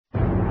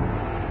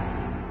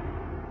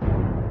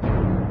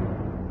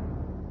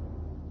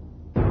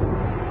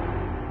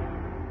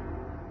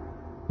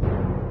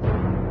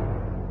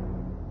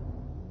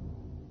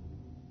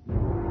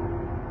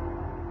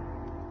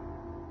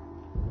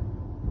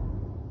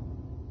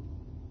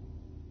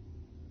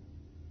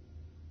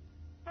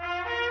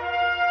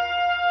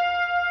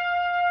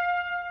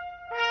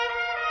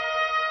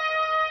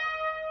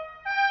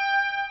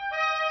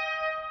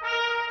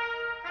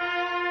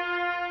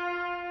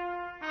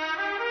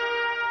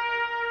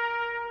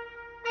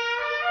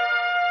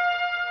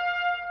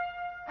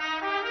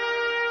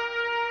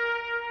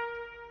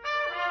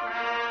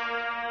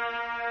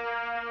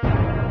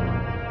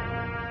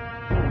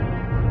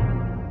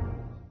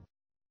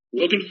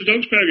Welcome to the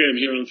Dogs Program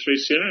here on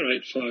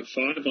 3CR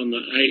 855 on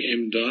the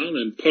AM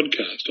dial and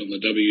podcast on the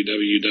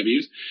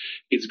WWWs.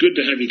 It's good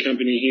to have your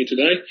company here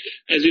today,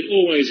 as it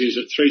always is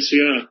at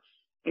 3CR.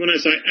 And when I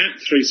say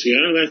at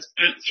 3CR, that's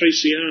at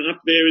 3CR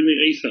up there in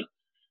the ether.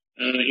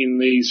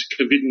 In these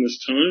covidinous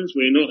times,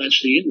 we're not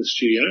actually in the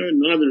studio, and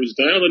neither is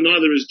Dale and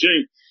neither is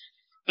Jean.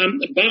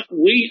 But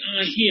we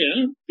are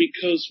here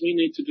because we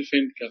need to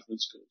defend government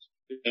schools.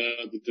 We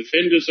are the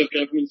defenders of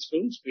government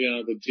schools. We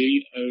are the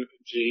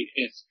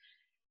DOGS.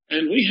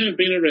 And we have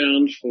been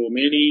around for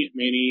many,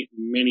 many,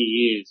 many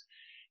years.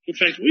 In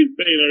fact, we've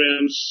been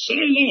around so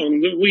long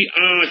that we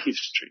are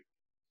history.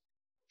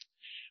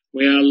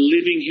 We are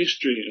living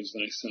history, as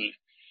they say.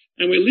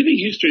 And we're living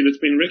history that's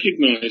been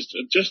recognised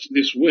just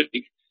this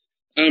week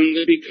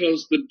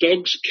because the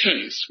Dogs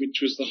case,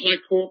 which was the High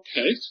Court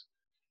case,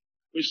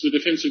 which the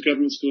Defence of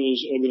Government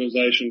Schools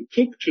organisation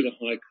took to the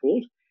High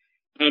Court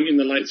in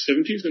the late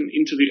 70s and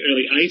into the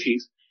early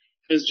 80s,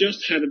 has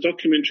just had a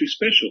documentary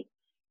special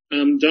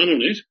done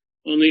on it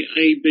on the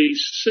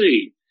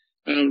ABC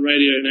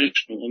Radio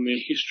National on their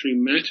History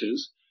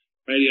Matters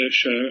radio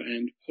show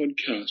and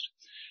podcast.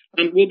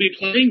 We'll be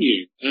playing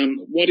you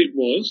what it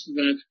was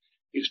that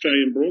the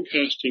Australian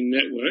Broadcasting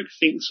Network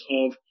thinks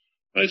of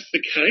both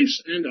the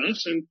case and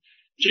us, and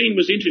Jean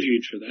was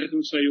interviewed for that,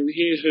 and so you'll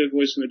hear her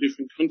voice in a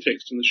different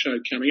context in the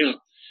show coming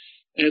up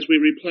as we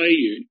replay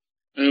you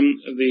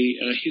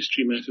the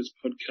History Matters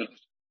podcast.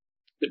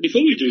 But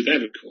before we do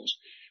that, of course,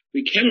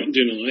 we cannot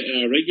deny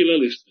our regular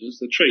listeners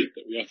the treat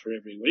that we offer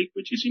every week,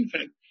 which is in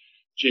fact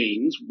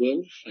Jean's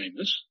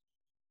world-famous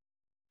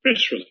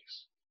press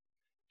release.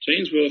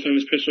 Jean's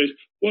world-famous press release.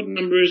 What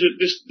number is it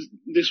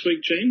this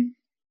week, Jean?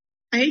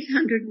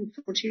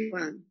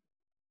 841.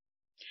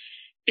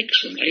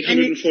 Excellent.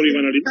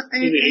 841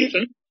 in the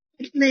ether.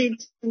 It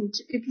leads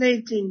into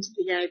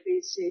the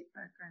ABC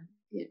program,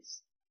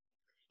 yes.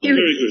 Oh,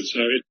 very good.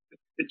 So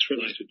it's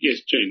related. Yes,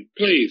 Jean,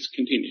 please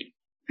continue.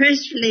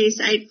 Press release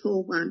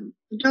 841.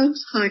 The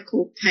Dogs High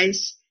Court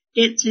case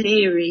gets an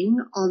airing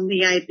on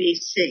the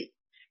ABC.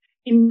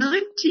 In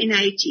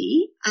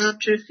 1980,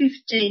 after a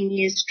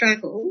 15-year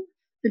struggle,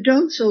 the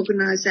Dogs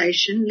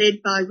organisation,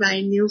 led by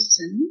Ray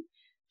Nielsen,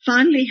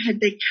 finally had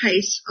their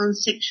case on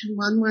Section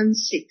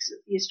 116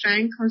 of the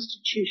Australian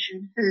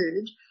Constitution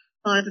heard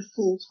by the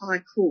full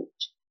High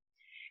Court.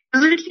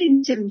 In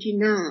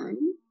 1979,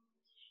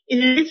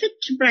 in an effort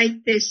to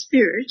break their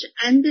spirit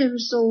and their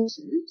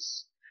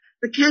resources,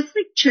 the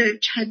Catholic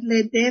Church had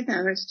led their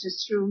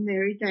barristers through a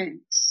merry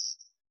dance,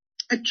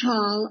 a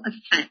trial of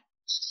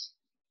facts.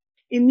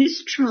 In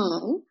this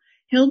trial,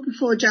 held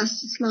before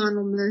Justice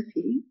Lionel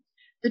Murphy,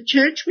 the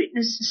church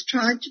witnesses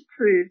tried to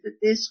prove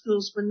that their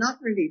schools were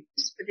not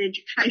religious but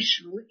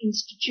educational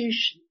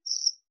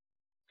institutions.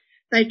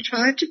 They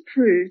tried to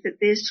prove that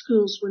their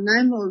schools were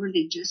no more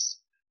religious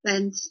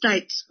than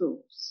state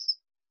schools.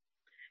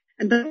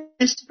 And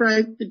this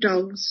broke the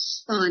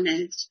Dogs'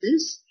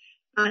 finances,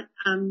 but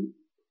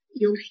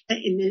you'll hear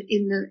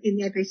in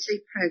the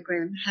ABC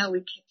program how we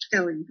kept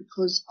going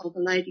because of a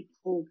lady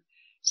called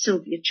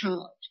Sylvia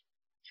Child.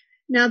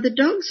 Now, the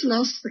Dogs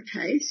lost the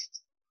case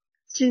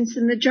since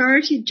the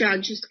majority of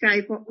judges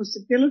gave what was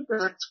a Bill of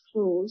Rights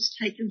clause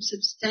taken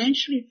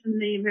substantially from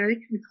the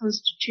American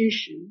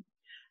Constitution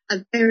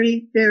a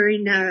very, very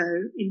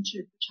narrow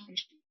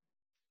interpretation.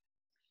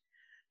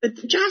 But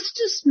the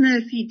Justice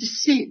Murphy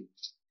dissent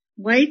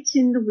waits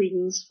in the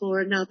wings for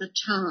another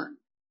time.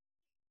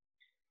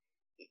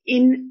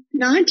 In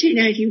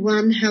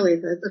 1981,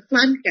 however, the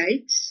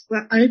floodgates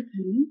were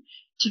open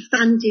to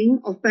funding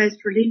of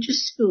both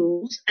religious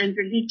schools and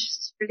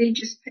religions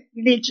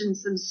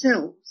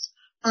themselves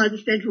by the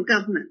federal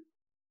government.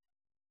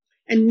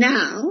 And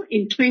now,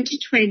 in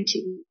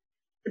 2020,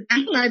 the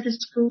battle over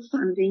school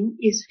funding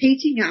is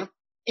heating up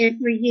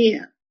every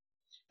year,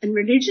 and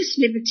religious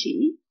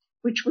liberty,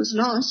 which was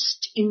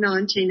lost in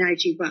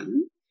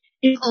 1981,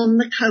 is on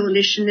the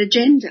coalition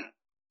agenda,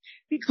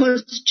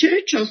 because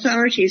church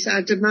authorities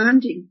are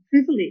demanding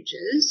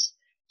privileges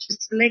to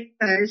select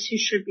those who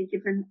should be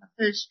given a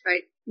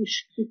first-rate, who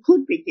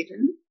could be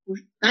given, or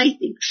they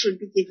think should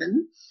be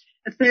given,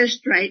 a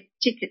first-rate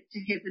ticket to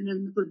heaven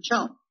and a good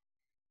job.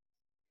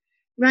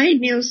 Ray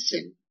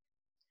Nielsen,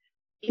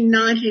 in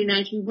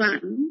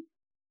 1981,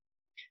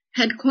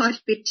 had quite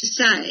a bit to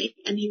say,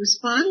 and he was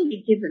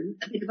finally given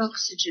a bit of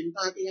oxygen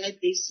by the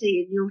ABC,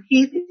 and you'll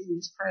hear this in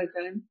this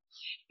program.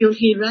 You'll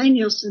hear Ray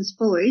Nielsen's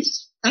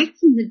voice back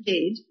from the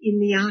dead in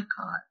the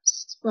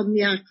archives, from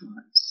the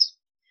archives.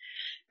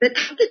 But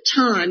at the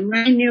time,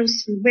 Ray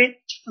Nielsen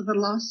wept for the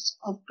loss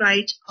of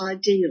great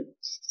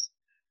ideals,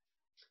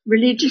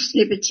 religious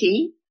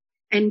liberty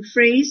and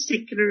free,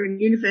 secular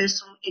and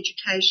universal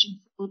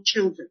education for all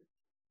children.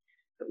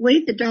 But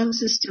we, the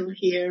Dogs, are still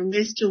here and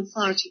we're still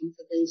fighting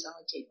for these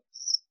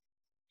ideals.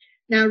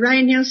 Now,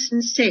 Ray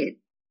Nielsen said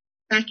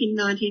back in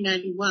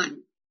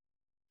 1981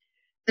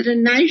 that a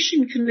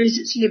nation can lose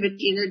its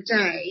liberty in a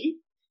day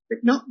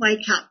but not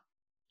wake up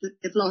that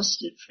they've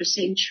lost it for a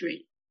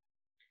century.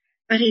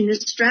 But in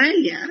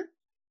Australia,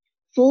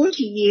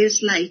 40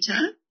 years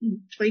later,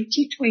 in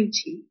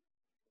 2020,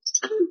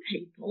 some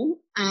people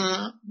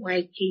are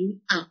waking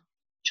up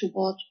to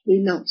what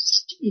we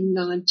lost in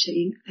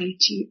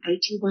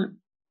 1980-81.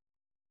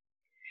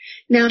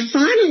 Now,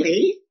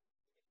 finally,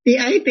 the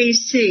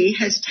ABC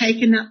has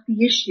taken up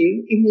the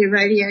issue in the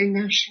Radio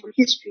National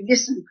History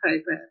Listen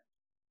program,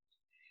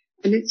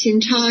 and it's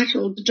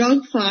entitled "The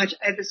Dogfight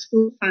Over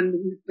School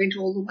Funding That Went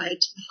All the Way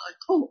to the High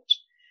Court."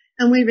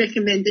 And we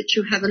recommend that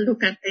you have a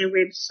look at their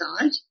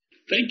website.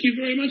 Thank you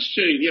very much,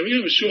 Jean. Yeah, we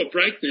have a short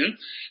break now,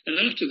 and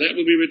after that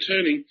we'll be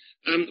returning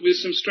with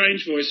some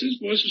strange voices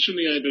from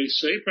the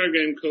ABC, a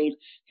program called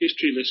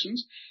History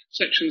Listens,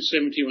 Section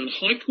 71,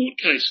 High Court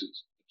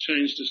Cases that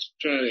Changed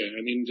Australia,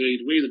 and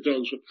indeed we the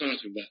dogs were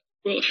part of that.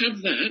 We'll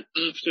have that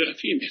after a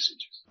few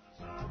messages.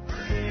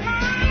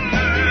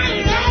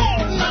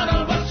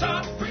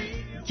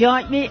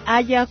 Join me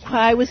Aya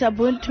Cry with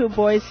Ubuntu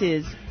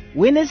Voices,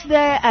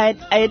 Wednesday at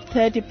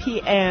 8:30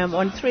 p.m.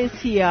 on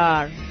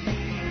 3CR.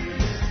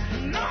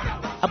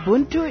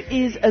 Ubuntu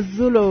is a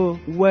Zulu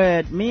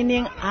word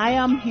meaning I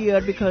am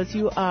here because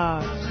you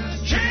are.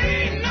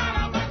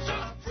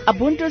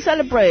 Ubuntu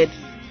celebrates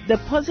the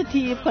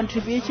positive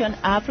contribution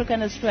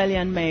African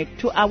Australians make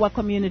to our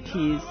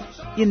communities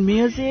in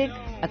music,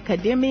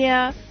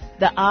 academia,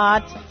 the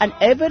arts, and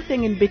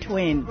everything in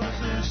between.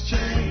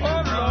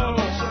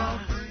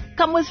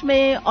 Come with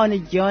me on a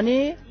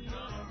journey.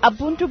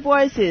 Ubuntu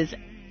Voices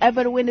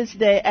every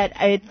Wednesday at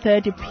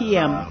 8:30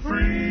 p.m.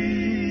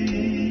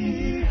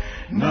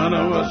 None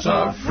of us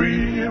are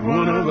free,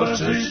 one of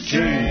us is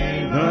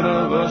chained, none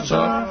of us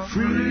are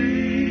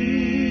free.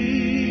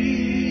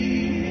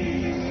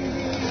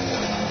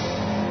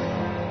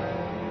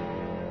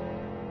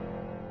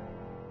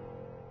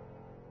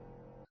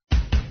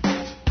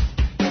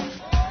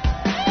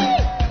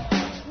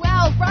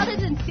 Well,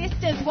 brothers and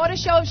sisters, what a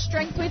show of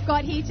strength we've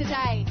got here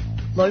today.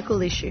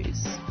 Local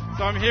issues.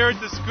 So I'm here at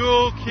the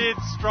School Kids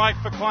Strike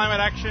for Climate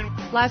Action.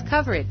 Live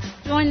coverage.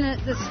 Join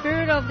the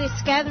spirit of this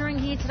gathering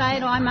here today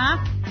at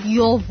IMARC.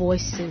 Your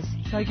voices.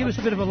 So give us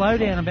a bit of a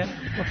lowdown about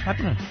what's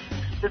happening.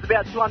 There's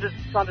about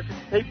 250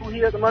 people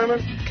here at the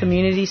moment.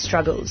 Community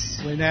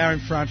struggles. We're now in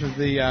front of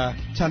the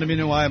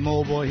Tundaminawaya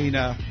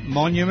Maulboyhina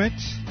Monument.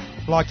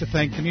 I'd like to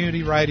thank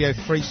Community Radio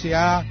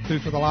 3CR, who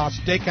for the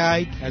last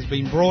decade has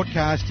been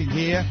broadcasting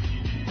here.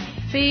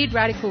 Feed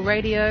Radical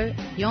Radio.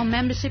 Your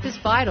membership is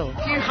vital.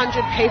 A few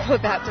hundred people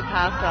about to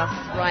pass us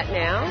right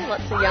now.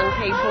 Lots of young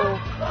people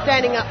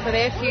standing up for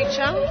their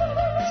future.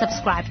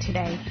 Subscribe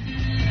today.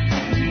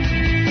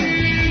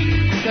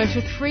 Go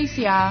to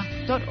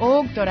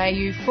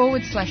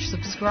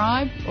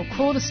 3cr.org.au/subscribe or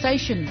call the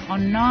station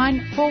on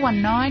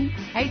 9419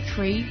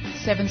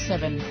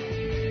 8377.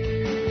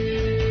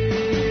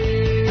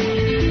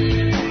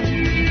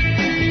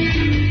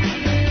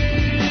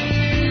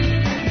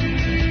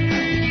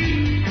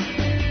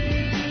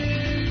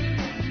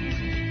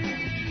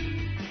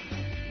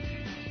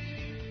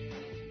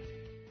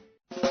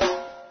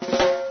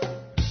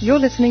 You're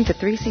listening to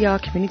 3CR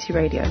Community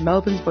Radio,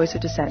 Melbourne's voice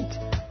of dissent.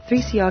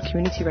 3CR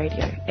Community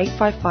Radio,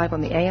 855 on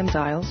the AM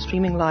dial,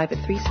 streaming live at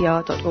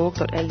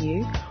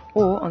 3cr.org.au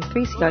or on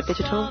 3CR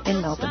Digital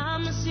in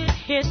Melbourne.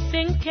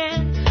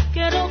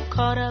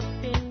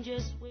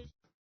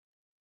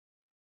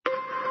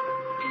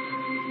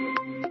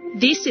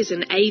 This is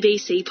an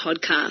ABC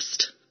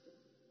podcast.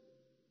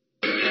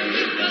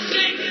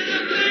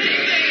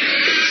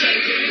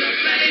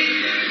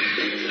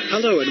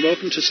 Hello and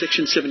welcome to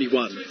Section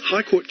 71,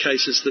 High Court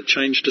Cases that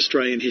Changed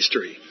Australian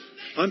History.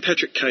 I'm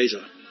Patrick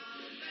Kayser.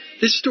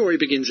 This story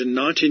begins in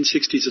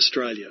 1960s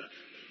Australia,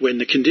 when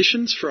the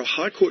conditions for a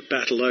High Court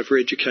battle over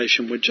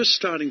education were just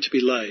starting to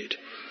be laid.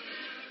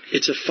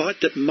 It's a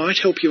fight that might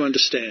help you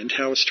understand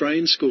how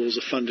Australian schools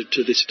are funded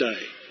to this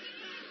day.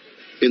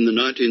 In the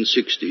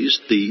 1960s,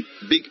 the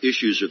big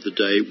issues of the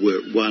day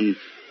were 1,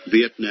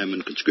 Vietnam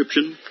and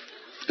conscription,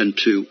 and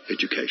 2,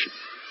 education.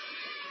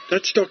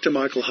 That's Dr.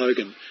 Michael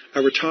Hogan,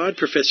 a retired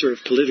professor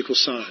of political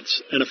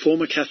science and a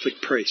former Catholic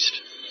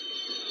priest.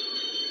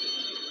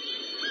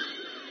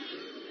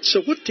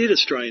 So what did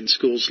Australian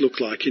schools look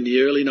like in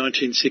the early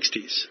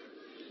 1960s?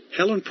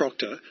 Helen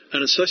Proctor,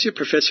 an associate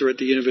professor at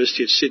the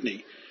University of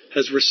Sydney,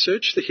 has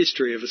researched the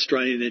history of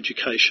Australian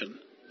education.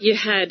 You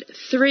had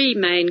 3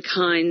 main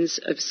kinds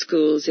of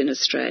schools in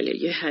Australia.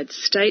 You had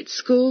state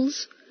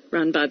schools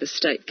run by the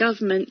state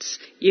governments.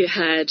 You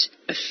had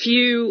a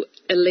few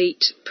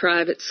elite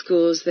private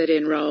schools that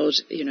enrolled,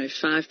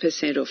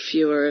 5% or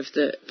fewer of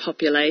the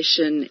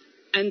population.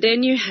 And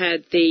then you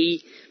had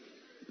the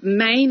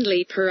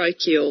mainly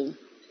parochial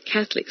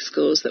Catholic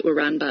schools that were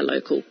run by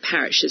local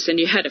parishes. And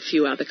you had a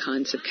few other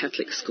kinds of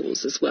Catholic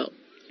schools as well.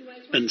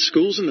 And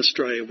schools in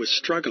Australia were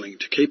struggling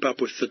to keep up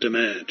with the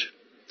demand.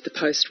 The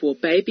post-war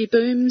baby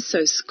boom,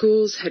 so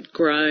schools had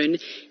grown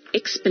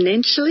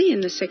exponentially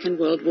in the Second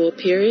World War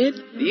period.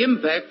 The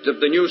impact of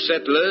the new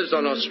settlers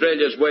on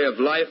Australia's way of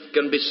life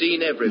can be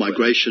seen everywhere.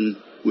 Migration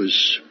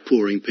was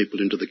pouring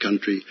people into the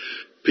country.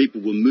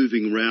 People were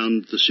moving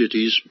around the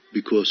cities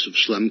because of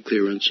slum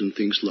clearance and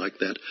things like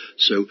that.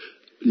 So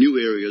new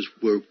areas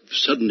were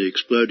suddenly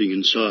exploding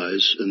in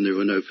size and there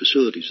were no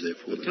facilities there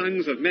for them.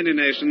 Tongues of many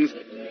nations,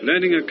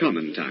 learning a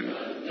common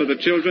tongue for the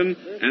children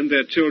and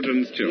their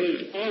children's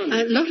children.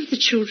 A lot of the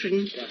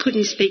children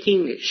couldn't speak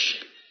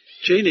English.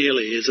 Jean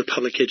Ely is a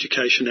public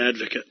education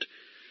advocate.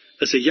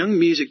 As a young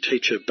music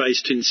teacher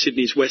based in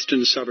Sydney's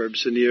western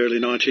suburbs in the early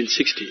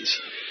 1960s,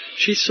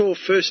 she saw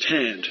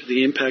firsthand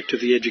the impact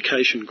of the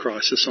education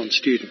crisis on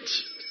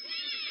students.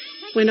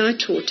 When I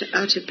taught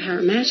out at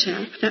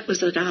Parramatta, that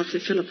was at Arthur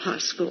Phillip High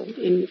School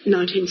in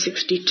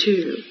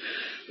 1962.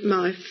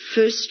 My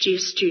first-year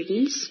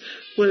students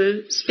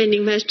were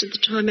spending most of the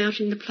time out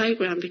in the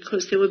playground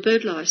because there were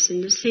bird lice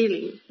in the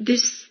ceiling.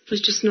 This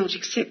was just not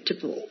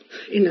acceptable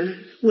in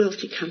a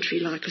wealthy country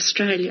like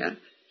Australia.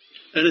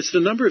 And as the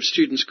number of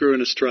students grew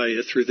in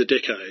Australia through the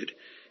decade,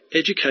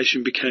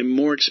 education became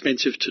more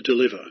expensive to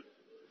deliver.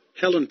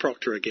 Helen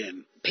Proctor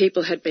again.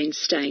 People had been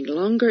staying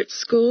longer at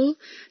school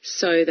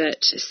so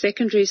that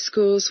secondary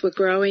schools were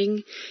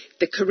growing.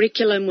 The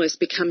curriculum was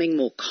becoming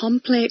more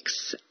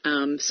complex.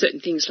 Certain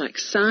things like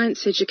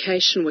science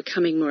education were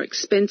becoming more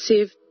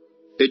expensive.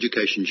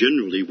 Education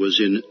generally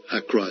was in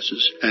a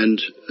crisis, and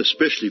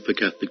especially for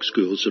Catholic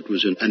schools, it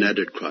was in an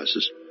added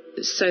crisis.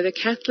 So the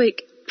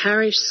Catholic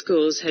parish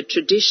schools had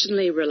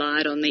traditionally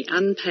relied on the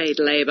unpaid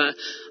labour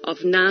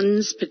of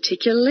nuns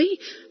particularly,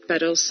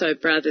 but also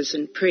brothers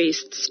and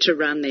priests to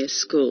run their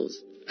schools.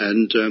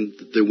 And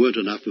there weren't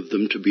enough of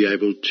them to be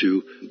able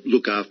to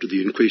look after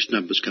the increased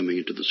numbers coming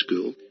into the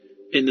school.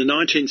 In the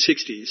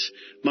 1960s,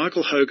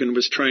 Michael Hogan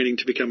was training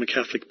to become a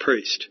Catholic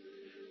priest.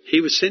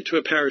 He was sent to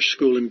a parish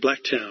school in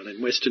Blacktown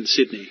in Western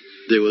Sydney.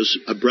 There was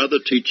a brother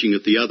teaching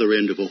at the other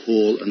end of a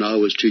hall and I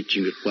was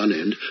teaching at one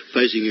end,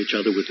 facing each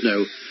other with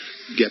no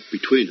gap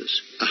between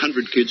us.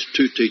 100 kids,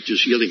 2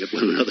 teachers yelling at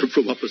one another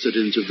from opposite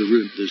ends of the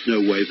room. There's no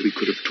way we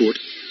could have taught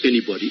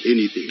anybody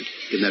anything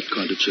in that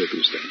kind of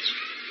circumstance.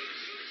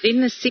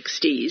 In the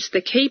 60s,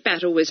 the key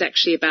battle was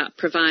actually about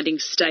providing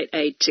state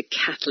aid to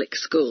Catholic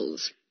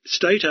schools.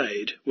 State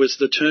aid was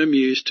the term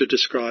used to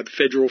describe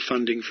federal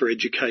funding for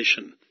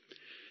education.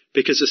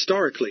 Because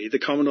historically, the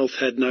Commonwealth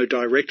had no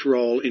direct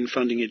role in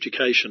funding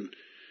education.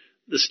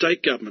 The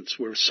state governments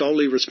were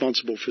solely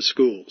responsible for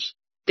schools.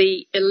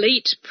 The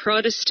elite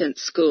Protestant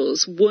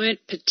schools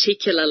weren't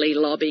particularly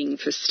lobbying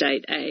for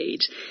state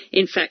aid.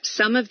 In fact,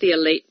 some of the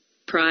elite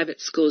private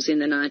schools in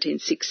the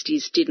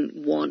 1960s didn't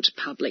want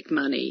public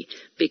money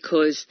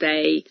because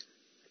they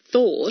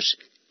thought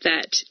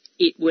that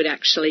it would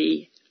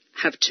actually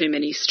have too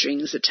many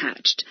strings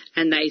attached,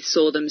 and they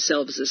saw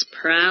themselves as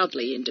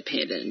proudly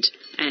independent,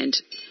 and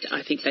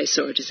I think they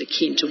saw it as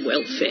akin to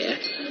welfare.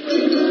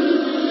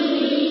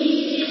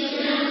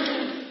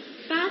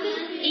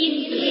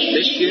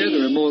 This year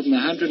there are more than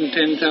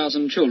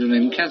 110,000 children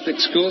in Catholic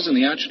schools in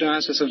the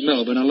Archdiocese of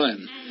Melbourne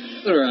alone.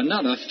 There are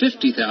another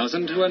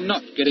 50,000 who are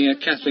not getting a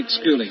Catholic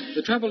schooling.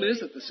 The trouble is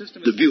that the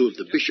system... The view of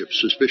the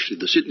bishops, especially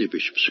the Sydney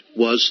bishops,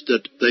 was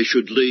that they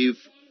should leave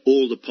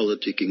all the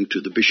politicking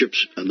to the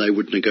bishops and they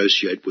would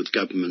negotiate with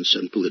governments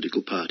and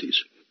political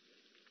parties.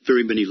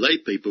 Very many lay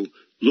people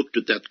looked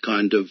at that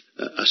kind of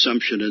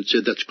assumption and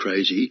said, that's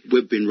crazy.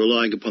 We've been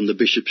relying upon the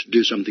bishops to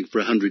do something for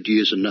 100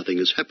 years and nothing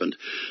has happened.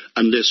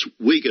 Unless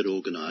we get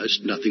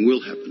organised, nothing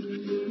will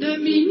happen.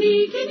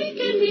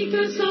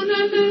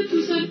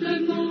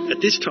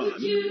 At this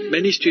time,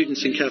 many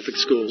students in Catholic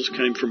schools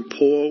came from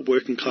poor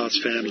working-class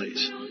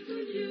families.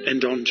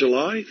 And on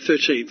July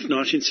 13th,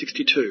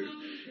 1962,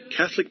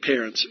 Catholic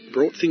parents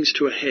brought things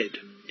to a head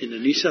in the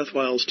New South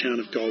Wales town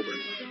of Goulburn.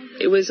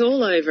 It was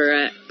all over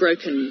a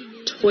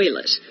broken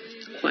toilet,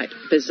 quite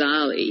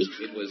bizarrely.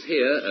 It was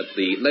here at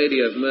the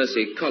Lady of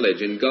Mercy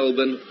College in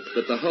Goulburn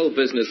that the whole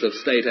business of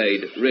state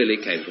aid really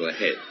came to a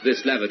head.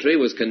 This lavatory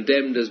was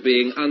condemned as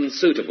being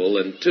unsuitable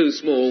and too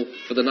small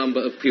for the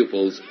number of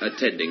pupils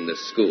attending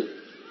this school.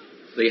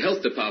 The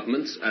health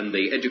departments and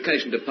the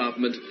education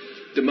department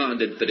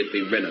demanded that it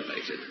be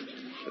renovated.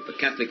 But the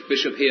Catholic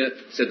bishop here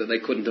said that they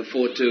couldn't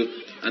afford to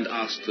and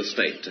asked the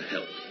state to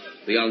help.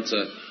 The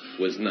answer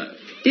was no.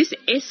 This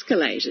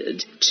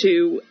escalated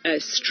to a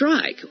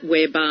strike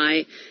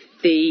whereby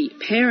the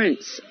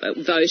parents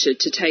voted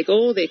to take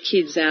all their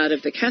kids out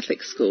of the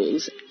Catholic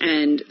schools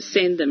and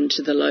send them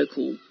to the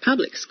local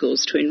public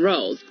schools to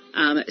enrol.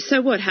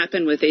 So what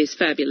happened with these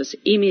fabulous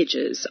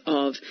images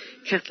of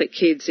Catholic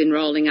kids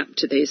enrolling up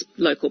to these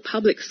local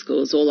public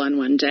schools all on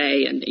one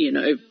day and,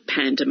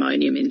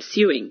 pandemonium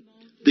ensuing.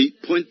 The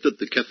point that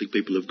the Catholic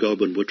people of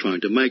Goulburn were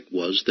trying to make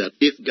was that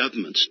if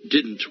governments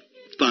didn't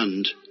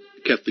fund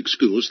Catholic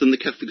schools, then the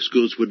Catholic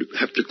schools would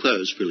have to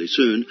close fairly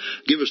soon.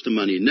 Give us the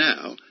money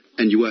now,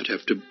 and you won't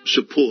have to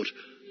support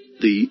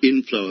the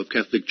inflow of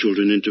Catholic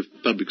children into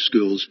public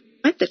schools.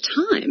 At the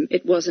time,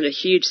 it wasn't a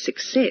huge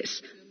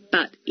success,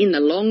 but in the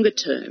longer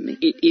term,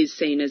 it is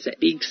seen as a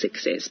big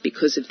success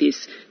because of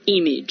this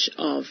image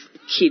of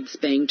kids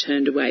being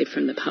turned away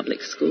from the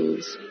public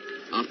schools.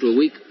 After a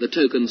week, the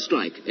token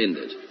strike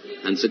ended,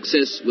 and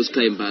success was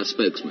claimed by a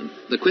spokesman.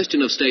 The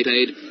question of state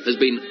aid has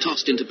been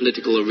tossed into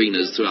political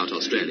arenas throughout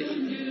Australia.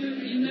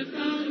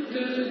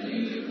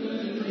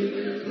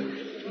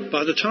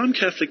 By the time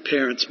Catholic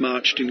parents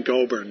marched in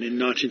Goulburn in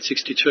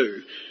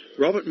 1962,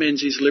 Robert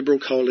Menzies' Liberal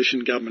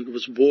coalition government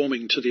was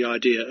warming to the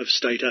idea of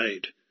state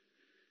aid.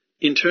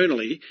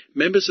 Internally,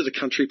 members of the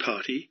Country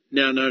Party,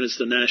 now known as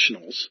the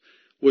Nationals,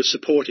 were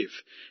supportive,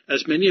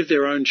 as many of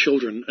their own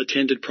children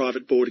attended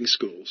private boarding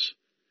schools.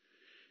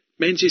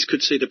 Menzies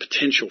could see the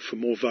potential for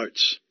more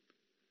votes.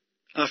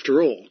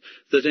 After all,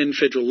 the then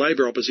Federal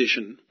Labor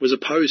opposition was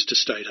opposed to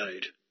state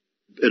aid.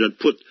 It had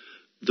put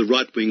the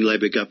right-wing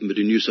Labor government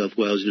in New South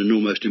Wales in an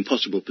almost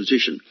impossible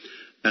position,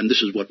 and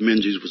this is what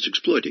Menzies was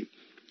exploiting.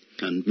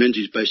 And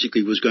Menzies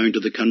basically was going to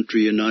the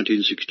country in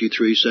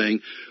 1963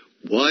 saying,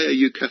 "Why are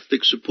you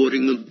Catholics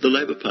supporting the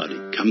Labor Party?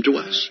 Come to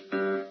us."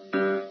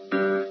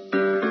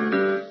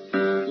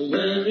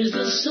 Where is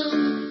the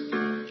sun?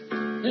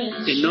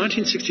 In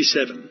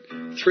 1967,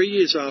 3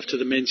 years after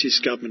the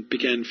Menzies government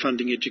began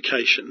funding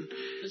education,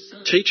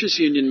 teachers'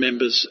 union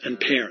members and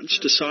parents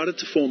decided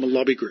to form a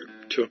lobby group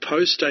to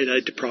oppose state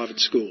aid to private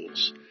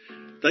schools.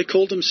 They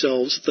called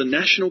themselves the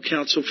National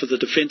Council for the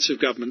Defence of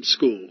Government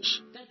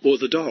Schools, or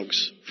the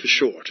DOGS for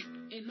short.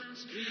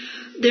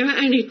 There are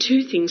only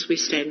two things we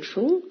stand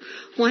for.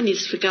 One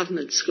is for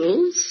government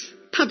schools,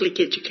 public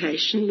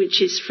education, which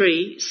is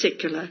free,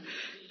 secular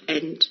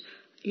and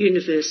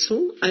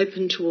universal,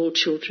 open to all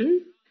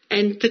children.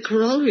 And the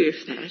corollary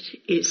of that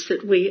is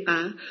that we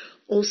are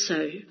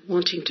also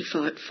wanting to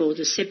fight for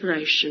the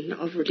separation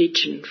of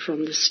religion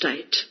from the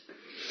state.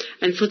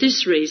 And for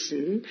this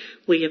reason,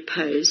 we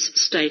oppose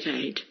state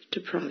aid to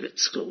private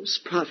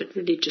schools, private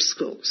religious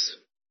schools.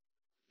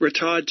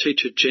 Retired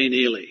teacher Jean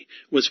Ely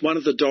was one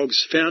of the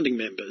DOG's founding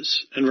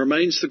members and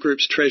remains the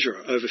group's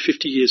treasurer over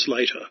 50 years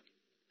later.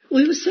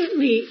 We were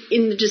certainly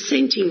in the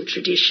dissenting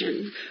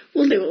tradition.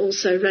 Well, there were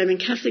also Roman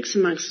Catholics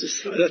amongst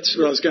us. That's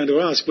what I was going to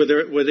ask. Were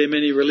there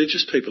many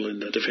religious people in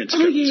the Defence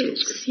Government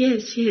Schools?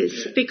 Yes.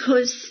 Yeah.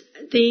 Because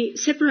the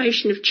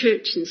separation of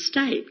church and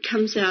state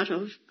comes out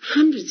of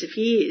hundreds of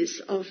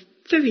years of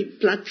very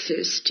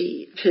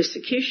bloodthirsty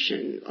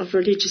persecution of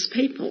religious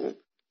people.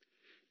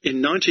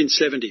 In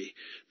 1970,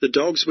 the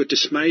DOGS were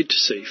dismayed to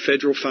see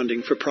federal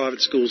funding for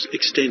private schools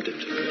extended.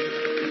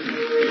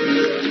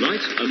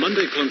 Tonight, a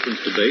Monday conference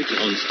debate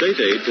on state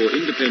aid for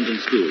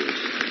independent schools.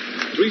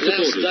 Three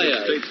supporters of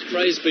state...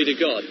 Praise be to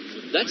God.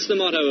 That's the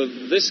motto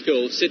of this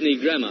school, Sydney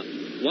Grammar.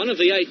 One of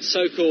the 8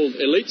 so-called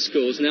elite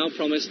schools now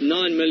promised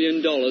 $9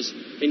 million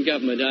in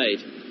government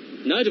aid.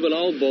 Notable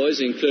old boys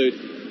include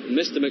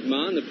Mr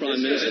McMahon, the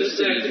Prime Minister,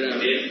 Sydney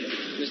Grammar.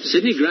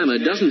 Sydney Grammar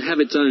doesn't have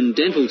its own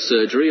dental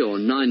surgery or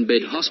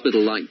 9-bed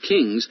hospital like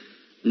King's,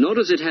 nor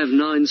does it have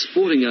 9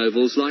 sporting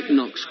ovals like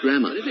Knox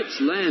Grammar. If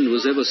its land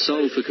was ever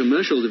sold for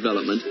commercial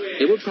development,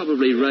 it would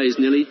probably raise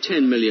nearly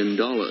 $10 million.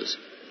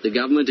 The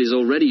government is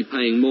already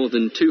paying more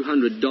than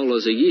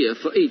 $200 a year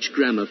for each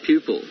grammar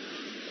pupil.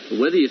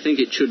 Whether you think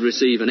it should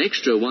receive an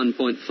extra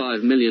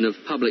 $1.5 million of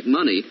public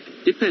money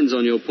depends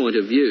on your point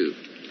of view.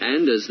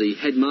 And as the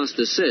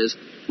headmaster says,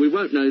 we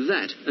won't know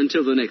that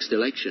until the next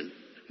election.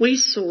 We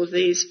saw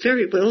these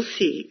very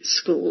wealthy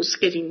schools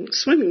getting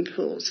swimming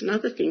pools and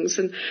other things,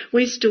 and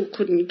we still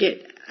couldn't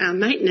get our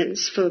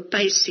maintenance for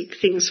basic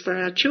things for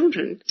our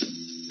children.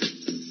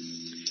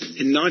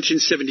 In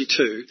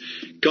 1972,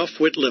 Gough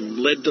Whitlam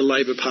led the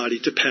Labor Party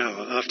to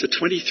power after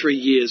 23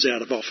 years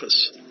out of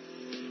office.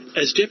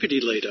 As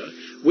deputy leader,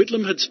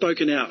 Whitlam had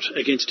spoken out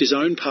against his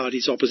own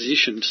party's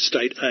opposition to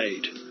state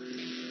aid.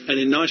 And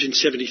in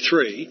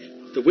 1973,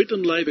 the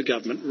Whitlam Labor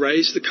government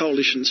raised the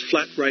coalition's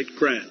flat-rate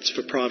grants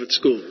for private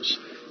schools,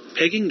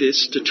 pegging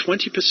this to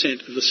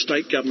 20% of the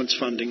state government's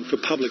funding for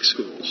public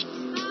schools.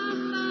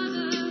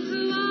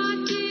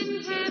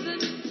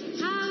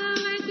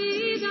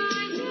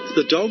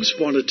 The DOGS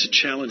wanted to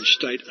challenge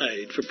state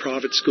aid for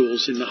private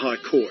schools in the High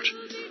Court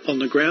on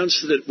the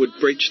grounds that it would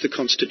breach the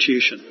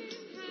Constitution.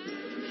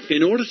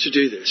 In order to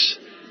do this,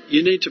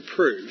 you need to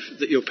prove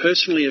that you're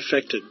personally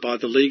affected by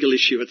the legal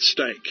issue at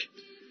stake.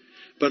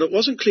 But it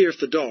wasn't clear if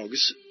the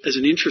DOGS, as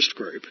an interest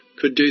group,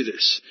 could do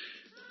this,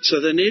 so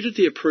they needed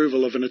the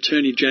approval of an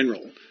Attorney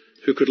General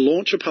who could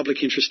launch a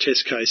public interest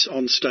test case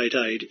on state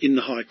aid in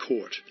the High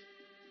Court.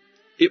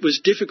 It was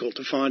difficult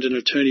to find an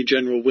Attorney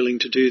General willing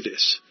to do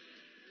this.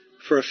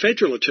 For a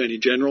federal Attorney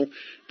General,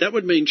 that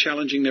would mean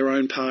challenging their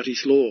own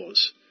party's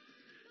laws.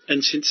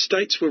 And since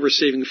states were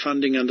receiving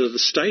funding under the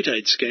state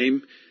aid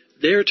scheme,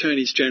 their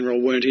Attorneys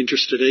General weren't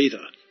interested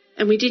either.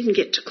 And we didn't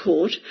get to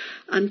court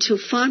until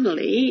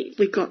finally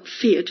we got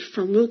fiat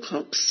from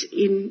Wilcox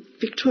in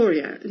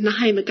Victoria, in the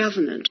Hamer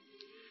government.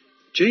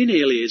 Jean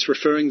Ely is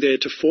referring there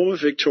to former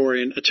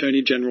Victorian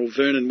Attorney General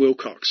Vernon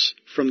Wilcox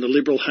from the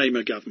Liberal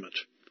Hamer government.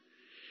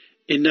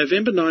 In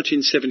November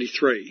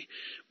 1973,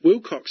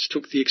 Wilcox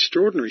took the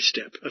extraordinary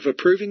step of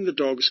approving the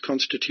DOG's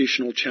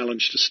constitutional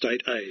challenge to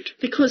state aid.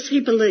 Because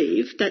he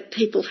believed that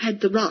people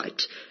had the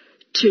right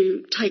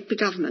to take the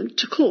government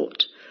to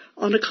court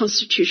on a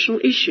constitutional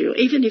issue,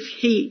 even if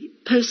he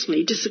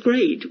personally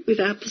disagreed with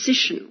our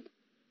position.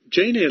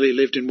 Jean Ely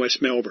lived in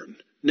West Melbourne,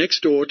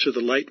 next door to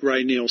the late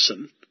Ray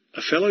Nielsen,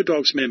 a fellow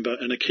DOGS member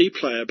and a key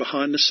player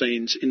behind the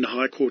scenes in the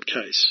High Court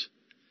case.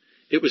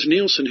 It was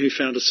Nielsen who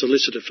found a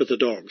solicitor for the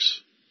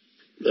dogs.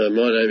 My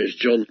name is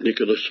John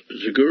Nicholas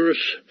Zagouris,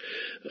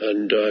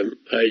 and I'm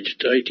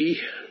aged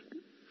 80.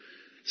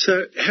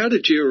 So how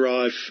did you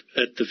arrive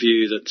at the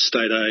view that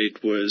state aid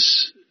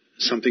was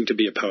something to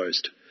be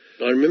opposed?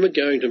 I remember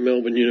going to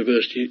Melbourne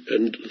University,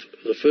 and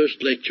the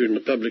first lecture in the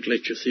public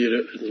lecture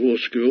theatre in the law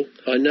school,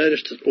 I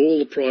noticed that all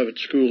the private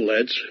school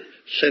lads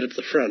sat at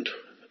the front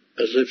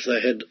as if they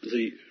had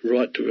the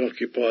right to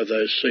occupy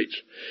those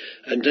seats.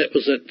 And that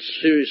was that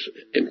serious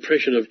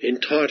impression of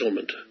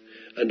entitlement.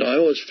 And I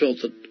always felt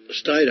that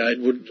state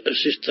aid would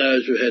assist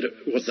those who had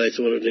what they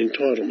thought an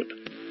entitlement.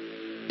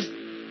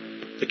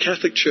 The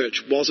Catholic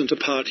Church wasn't a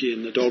party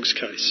in the dogs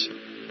case,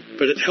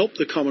 but it helped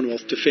the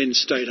Commonwealth defend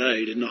state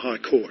aid in the High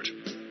Court.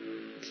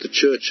 The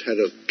Church had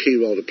a key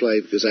role to play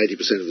because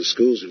 80% of the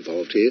schools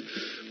involved here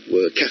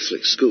were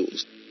Catholic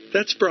schools.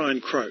 That's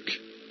Brian Croak.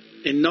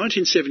 In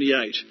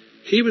 1978,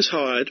 he was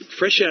hired,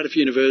 fresh out of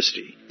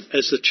university,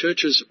 as the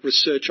Church's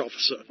research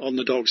officer on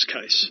the dogs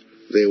case.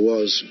 There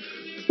was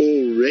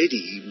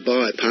already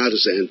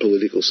bipartisan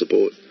political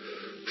support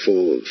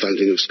for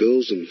funding of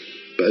schools, and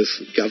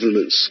both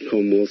governments,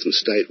 Commonwealth and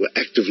state, were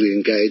actively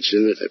engaged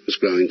in it. It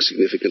was growing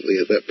significantly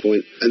at that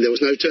point, and there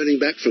was no turning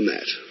back from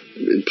that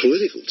in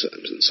political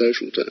terms, in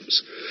social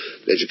terms,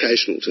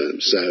 educational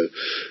terms. So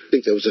I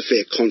think there was a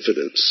fair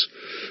confidence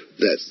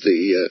that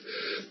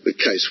the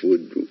case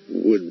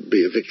would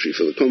be a victory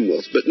for the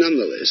Commonwealth. But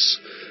nonetheless,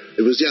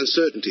 it was the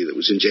uncertainty that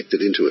was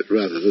injected into it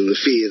rather than the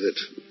fear that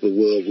the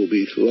world will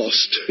be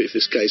lost if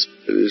this case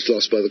is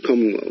lost by the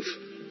Commonwealth.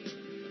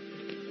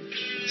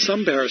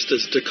 Some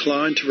barristers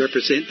declined to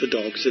represent the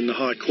dogs in the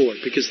High Court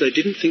because they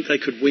didn't think they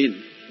could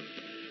win.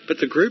 But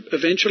the group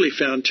eventually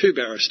found two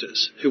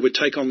barristers who would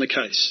take on the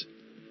case.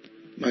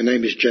 My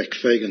name is Jack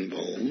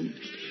Fagenbaum,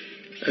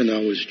 and I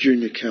was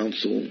junior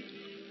counsel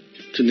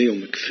to Neil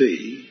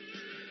McPhee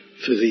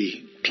for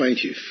the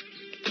plaintiff,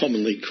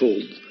 commonly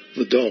called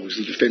the dogs,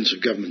 the defence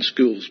of government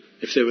schools.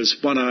 If there was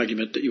one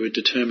argument that you were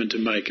determined to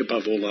make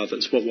above all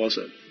others, what was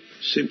it?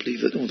 Simply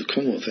that the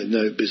Commonwealth had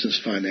no business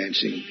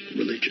financing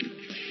religion.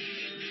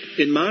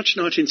 In March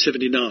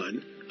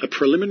 1979, a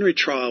preliminary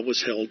trial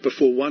was held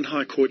before one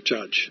High Court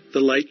judge, the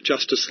late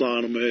Justice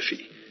Lionel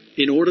Murphy,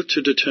 in order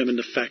to determine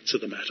the facts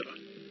of the matter.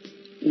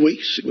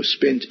 Weeks were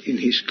spent in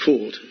his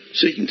court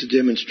seeking to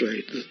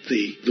demonstrate that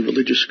the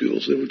religious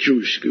schools, there were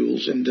Jewish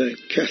schools and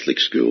Catholic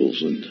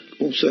schools and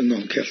also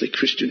non-Catholic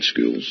Christian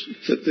schools,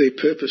 that their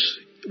purpose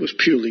was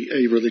purely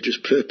a religious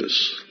purpose.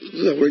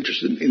 They were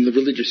interested in the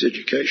religious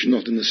education,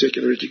 not in the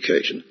secular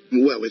education.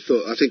 Well,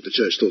 I think the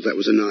Church thought that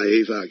was a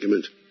naive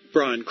argument.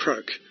 Brian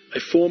Croak, a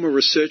former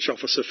research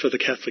officer for the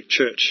Catholic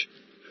Church.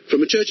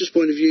 From a Church's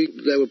point of view,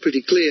 they were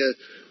pretty clear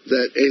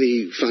that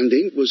any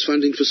funding was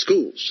funding for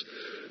schools.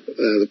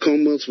 The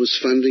Commonwealth was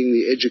funding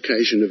the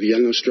education of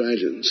young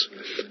Australians,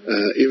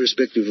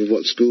 irrespective of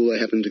what school they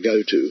happened to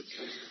go to.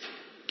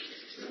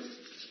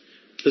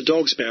 The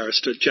dogs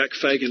barrister, Jack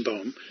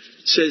Fagenbaum,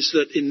 says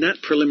that in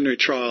that preliminary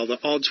trial the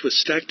odds were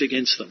stacked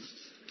against them.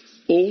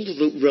 All of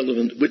the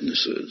relevant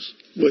witnesses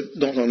were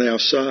not on our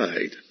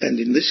side, and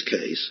in this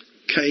case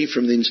came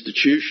from the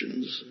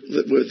institutions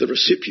that were the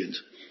recipient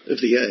of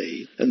the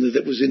aid, and that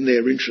it was in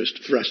their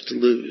interest for us to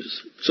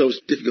lose. So it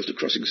was difficult to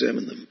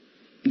cross-examine them.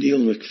 Neil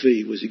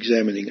McPhee was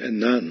examining a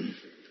nun,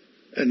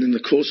 and in the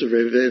course of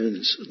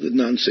evidence, the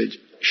nun said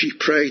she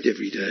prayed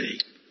every day.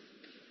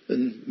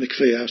 And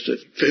McPhee asked her,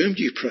 "For whom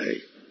do you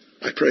pray?"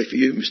 "I pray for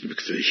you, Mr.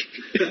 McPhee."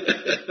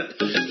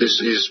 This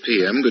is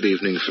PM. Good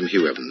evening from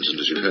Hugh Evans. And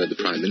as you heard, the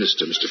Prime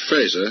Minister, Mr.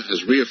 Fraser,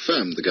 has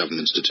reaffirmed the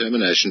government's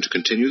determination to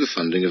continue the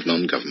funding of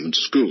non-government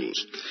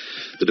schools.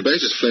 The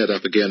debate has flared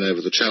up again over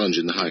the challenge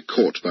in the High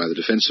Court by the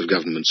Defence of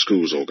Government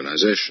Schools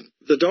organisation.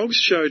 The dogs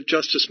showed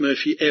Justice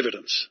Murphy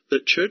evidence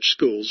that church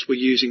schools were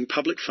using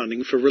public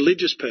funding for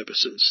religious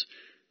purposes.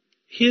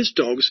 Here's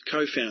Dogs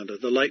co-founder,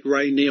 the late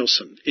Ray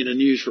Nielsen, in a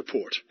news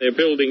report. They're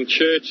building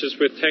churches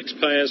with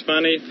taxpayers'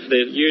 money.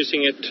 They're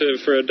using it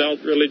for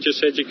adult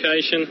religious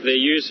education. They're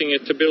using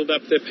it to build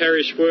up their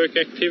parish work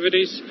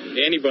activities.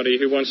 Anybody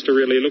who wants to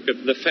really look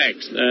at the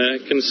facts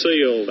can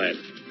see all that.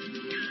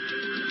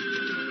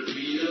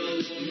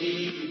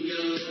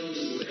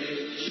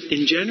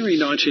 In January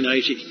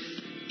 1980,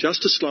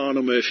 Justice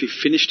Lionel Murphy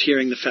finished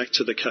hearing the facts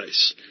of the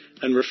case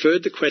and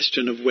referred the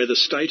question of whether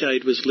state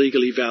aid was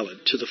legally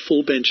valid to the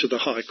full bench of the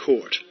High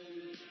Court.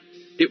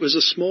 It was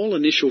a small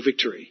initial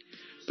victory,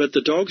 but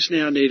the dogs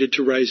now needed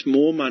to raise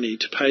more money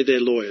to pay their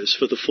lawyers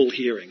for the full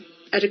hearing.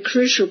 At a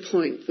crucial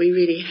point, we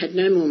really had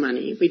no more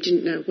money. We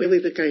didn't know where we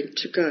were going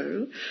to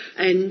go.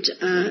 And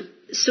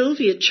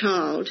Sylvia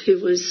Child, who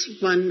was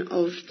one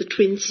of the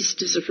twin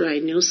sisters of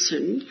Ray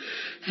Nielsen,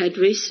 had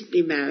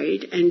recently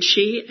married, and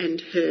she and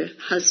her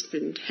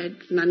husband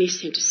had money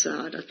set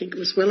aside. I think it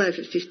was well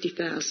over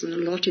 $50,000, a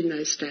lot in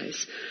those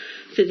days,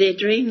 for their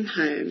dream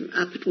home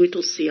up at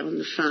Whittlesea on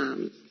the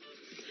farm.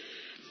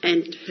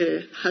 And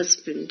her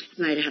husband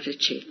made out a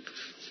cheque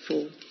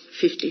for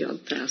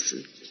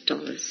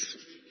 $50,000.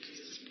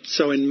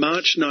 So in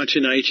March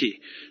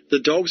 1980, the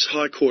Dogs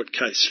High Court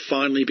case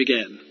finally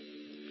began.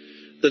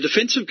 The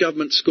Defence of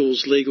Government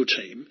Schools legal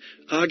team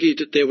argued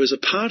that there was a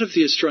part of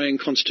the Australian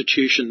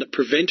Constitution that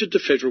prevented the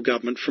federal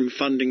government from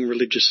funding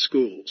religious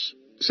schools.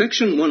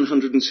 Section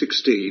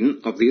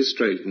 116 of the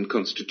Australian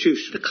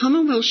Constitution. The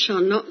Commonwealth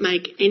shall not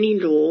make any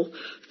law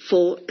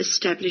for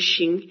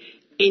establishing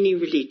any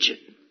religion.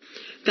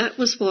 That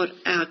was what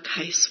our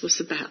case was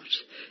about.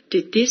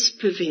 Did this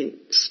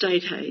prevent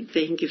state aid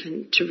being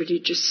given to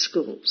religious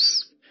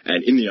schools?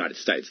 And in the United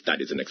States,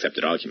 that is an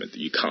accepted argument that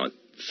you can't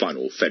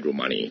funnel federal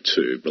money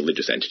to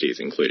religious entities,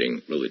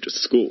 including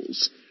religious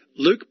schools.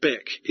 Luke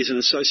Beck is an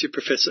associate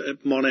professor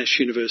at Monash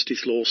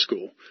University's Law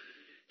School.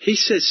 He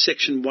says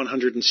Section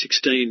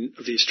 116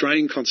 of the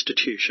Australian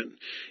Constitution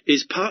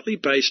is partly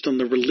based on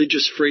the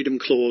Religious Freedom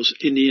Clause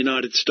in the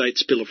United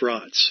States Bill of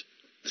Rights.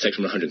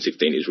 Section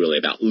 116 is really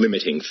about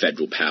limiting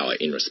federal power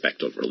in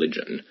respect of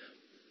religion,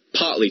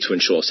 partly to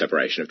ensure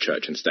separation of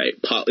church and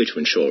state, partly to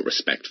ensure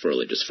respect for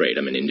religious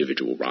freedom and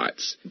individual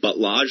rights. But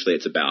largely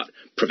it's about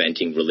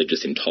preventing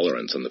religious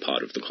intolerance on the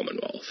part of the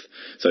Commonwealth.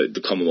 So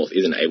the Commonwealth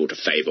isn't able to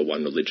favour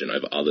one religion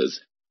over others.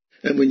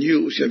 And we knew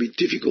it was going to be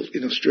difficult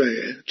in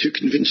Australia to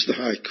convince the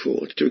High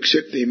Court to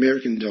accept the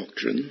American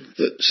doctrine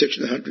that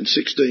Section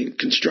 116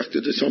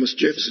 constructed, as Thomas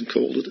Jefferson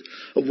called it,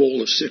 a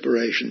wall of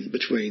separation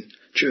between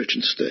church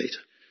and state.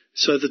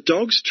 So the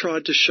Dogs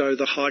tried to show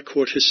the High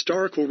Court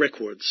historical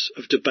records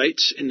of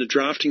debates in the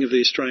drafting of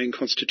the Australian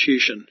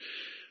Constitution,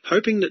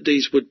 hoping that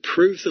these would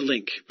prove the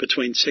link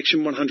between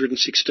Section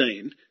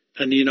 116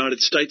 and the United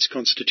States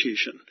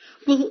Constitution.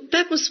 Well,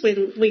 that was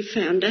when we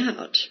found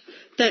out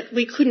that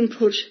we couldn't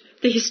put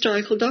the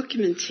historical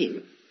documents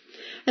in.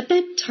 At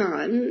that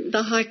time,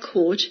 the High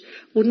Court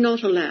would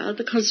not allow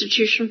the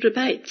constitutional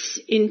debates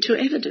into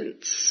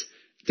evidence.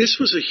 This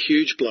was a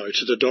huge blow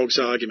to the Dogs'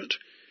 argument.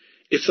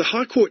 If the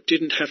High Court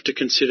didn't have to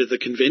consider the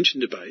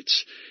convention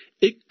debates,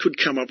 it could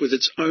come up with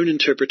its own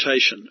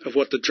interpretation of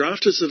what the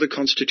drafters of the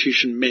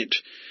Constitution meant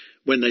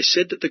when they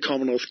said that the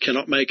Commonwealth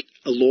cannot make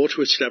a law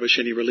to establish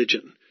any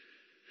religion.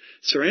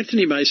 Sir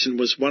Anthony Mason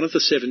was one of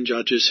the 7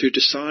 judges who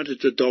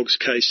decided the Dogs'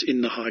 case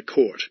in the High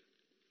Court.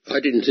 I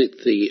didn't think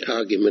the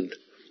argument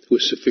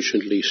was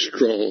sufficiently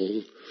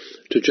strong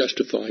to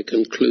justify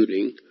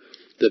concluding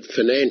that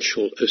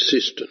financial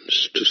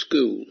assistance to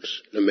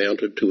schools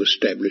amounted to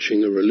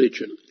establishing a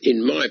religion.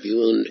 In my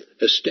view,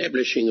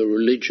 establishing a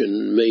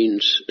religion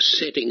means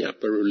setting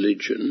up a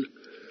religion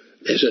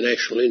as a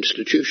national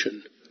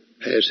institution,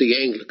 as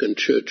the Anglican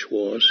Church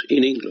was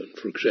in England,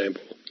 for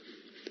example,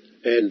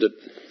 and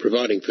that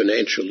providing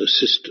financial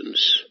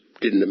assistance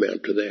didn't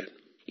amount to that.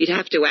 You'd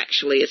have to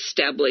actually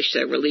establish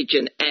a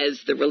religion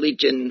as the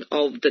religion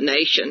of the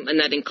nation, and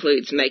that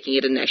includes making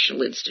it a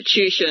national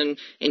institution,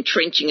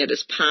 entrenching it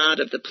as part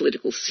of the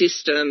political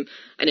system,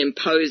 and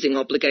imposing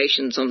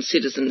obligations on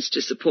citizens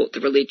to support the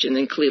religion,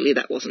 and clearly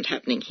that wasn't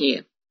happening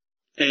here.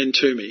 Anne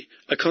Toomey,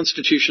 a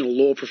constitutional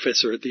law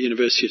professor at the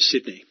University of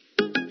Sydney.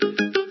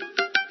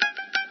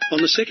 On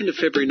the 2nd of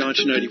February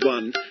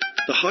 1981,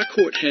 the High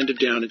Court handed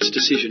down its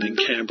decision in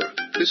Canberra.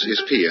 This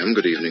is PM.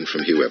 Good evening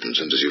from Hugh Evans.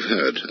 And as you've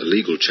heard, a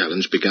legal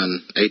challenge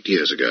begun 8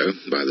 years ago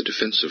by the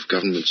Defence of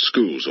Government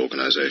Schools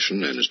organisation,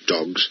 known as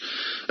DOGS,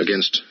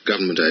 against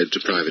government aid to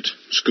private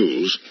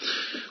schools,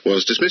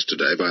 was dismissed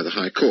today by the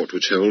High Court,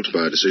 which held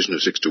by a decision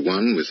of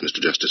 6-1, with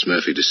Mr Justice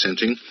Murphy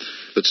dissenting,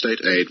 that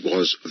state aid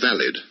was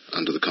valid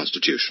under the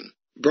Constitution.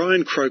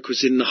 Brian Croke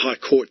was in the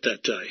High Court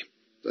that day.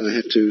 I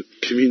had to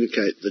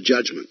communicate the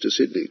judgment to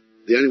Sydney.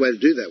 The only way to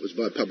do that was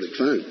by public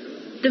phone.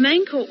 The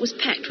main court was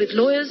packed with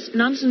lawyers,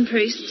 nuns and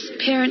priests,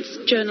 parents,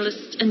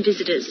 journalists and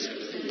visitors.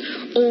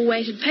 All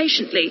waited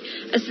patiently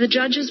as the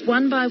judges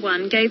one by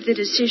one gave their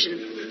decision.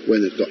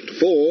 When it got to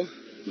 4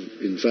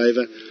 in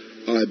favour,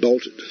 I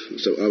bolted.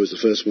 So I was the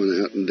first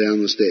one out and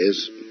down the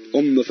stairs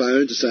on the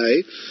phone to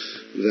say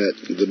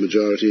that the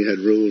majority had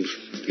ruled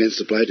against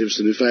the plaintiffs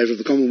and in favour of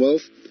the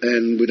Commonwealth,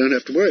 and we don't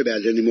have to worry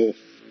about it anymore.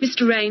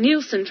 Mr Ray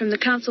Nielsen from the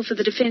Council for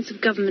the Defence of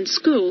Government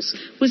Schools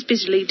was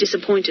bitterly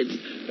disappointed.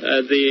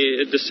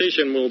 The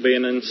decision will be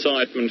an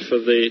incitement for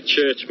the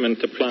churchmen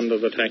to plunder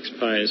the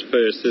taxpayers'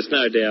 purse. There's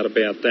no doubt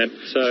about that.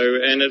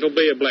 And it'll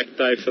be a black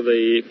day for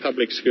the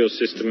public school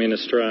system in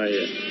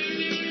Australia.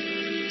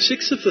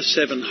 6 of the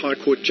 7 High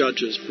Court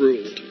judges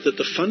ruled that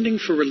the funding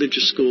for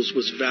religious schools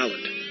was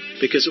valid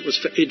because it was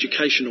for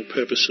educational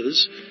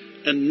purposes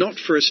and not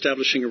for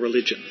establishing a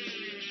religion.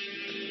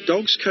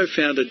 DOGS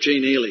co-founder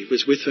Jean Ely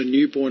was with her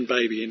newborn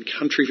baby in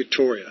country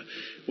Victoria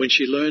when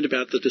she learned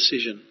about the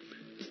decision.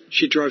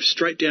 She drove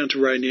straight down to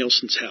Ray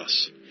Nielsen's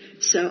house.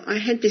 So I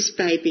had this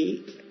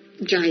baby,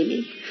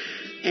 Jamie,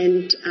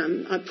 and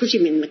I put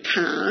him in the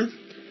car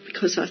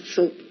because I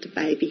thought the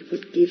baby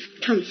would give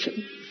comfort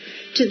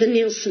to the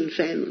Nielsen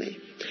family.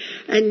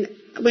 And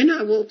when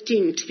I walked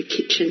into the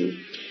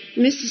kitchen,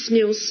 Mrs.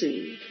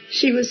 Nielsen,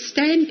 she was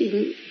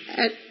standing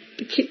at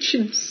the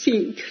kitchen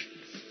sink.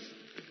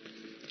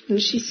 And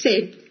she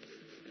said,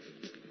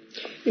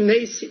 in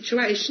these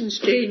situations,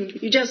 Jean,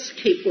 you just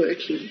keep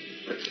working.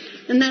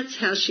 And that's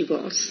how she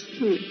was.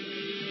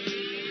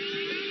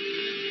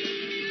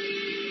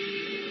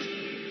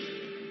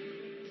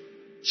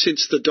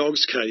 Since the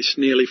Dogs case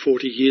nearly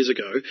 40 years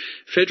ago,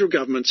 federal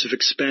governments have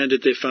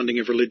expanded their funding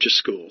of religious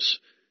schools.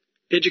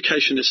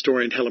 Education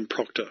historian Helen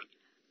Proctor.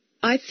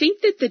 I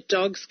think that the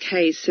Dogs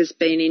case has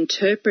been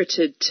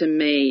interpreted to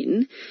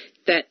mean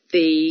that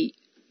the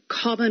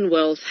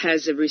Commonwealth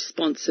has a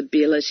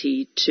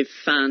responsibility to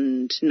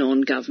fund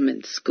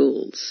non-government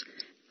schools.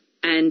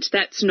 And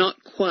that's not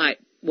quite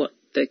what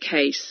the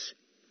case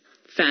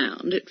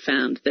found. It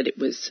found that it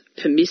was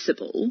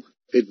permissible.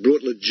 It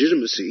brought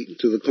legitimacy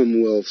to the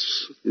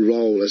Commonwealth's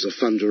role as a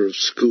funder of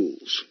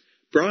schools.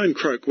 Brian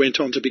Croke went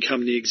on to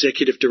become the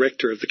Executive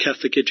Director of the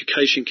Catholic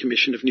Education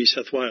Commission of New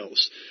South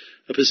Wales,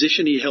 a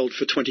position he held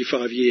for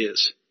 25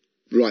 years.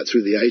 Right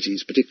through the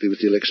 80s, particularly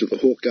with the election of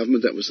the Hawke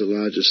government, that was the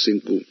largest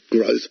single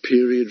growth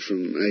period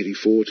from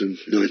 84 to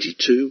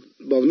 92.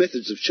 While the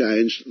methods have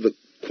changed, the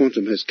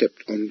quantum has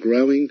kept on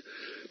growing,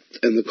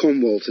 and the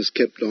Commonwealth has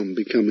kept on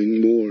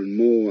becoming more and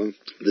more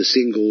the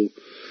single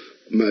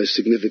most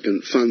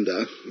significant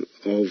funder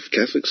of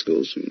Catholic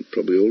schools, and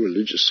probably all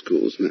religious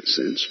schools in that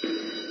sense.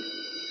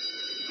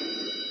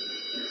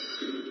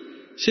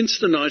 Since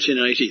the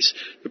 1980s,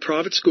 the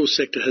private school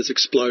sector has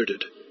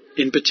exploded,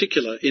 in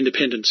particular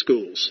independent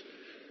schools.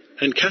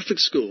 And Catholic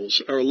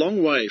schools are a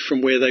long way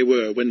from where they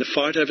were when the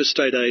fight over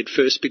state aid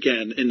first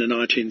began in the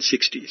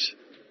 1960s.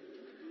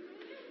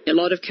 A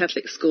lot of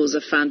Catholic schools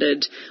are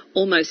funded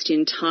almost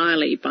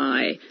entirely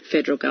by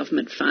federal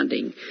government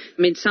funding.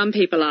 I mean, some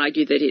people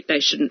argue that they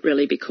shouldn't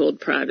really be called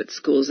private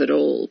schools at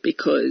all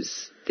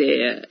because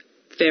they're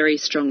very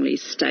strongly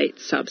state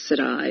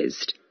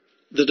subsidised.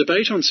 The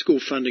debate on school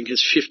funding has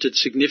shifted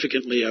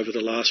significantly over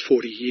the last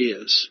 40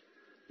 years.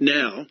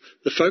 Now,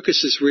 the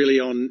focus is really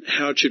on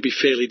how it should be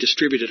fairly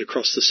distributed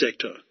across the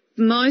sector.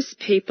 Most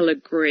people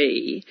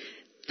agree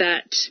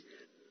that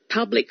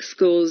public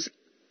schools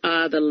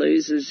are the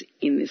losers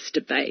in this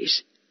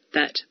debate,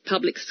 that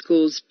public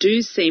schools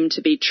do seem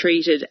to be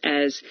treated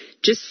as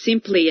just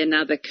simply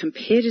another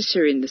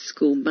competitor in the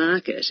school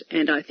market,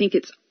 and I think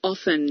it's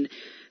often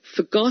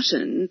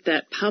forgotten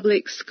that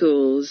public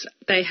schools,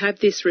 they have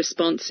this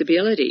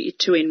responsibility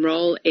to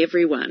enrol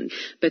everyone,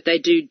 but they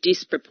do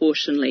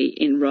disproportionately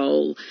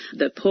enrol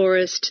the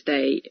poorest,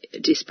 they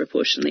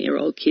disproportionately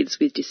enrol kids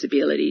with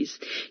disabilities,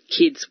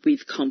 kids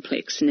with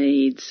complex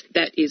needs.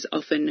 That is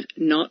often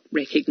not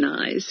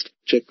recognised.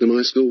 Check the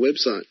My School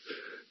website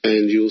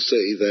and you'll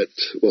see that,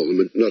 well,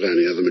 not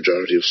only are the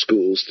majority of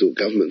schools still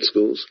government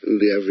schools,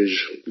 the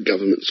average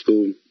government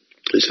school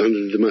is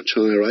funded at a much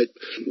higher rate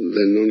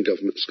than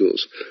non-government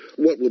schools.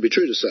 What will be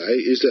true to say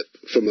is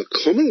that from a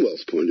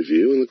Commonwealth point of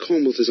view, and the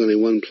Commonwealth is only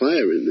one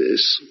player in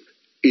this,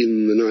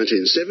 in the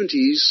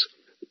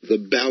 1970s, the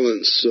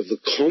balance of the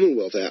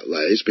Commonwealth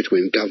outlays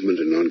between government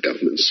and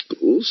non-government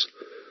schools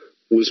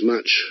was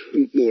much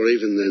more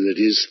even than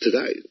it is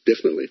today,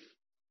 definitely.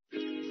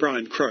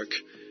 Brian Croke.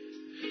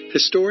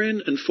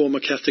 Historian and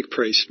former Catholic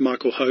priest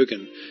Michael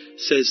Hogan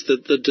says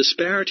that the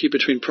disparity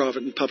between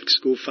private and public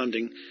school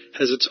funding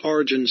has its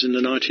origins in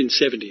the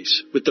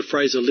 1970s with the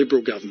Fraser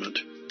Liberal government.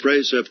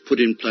 Fraser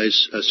put in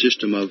place a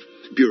system of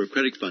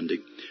bureaucratic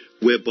funding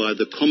whereby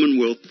the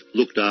Commonwealth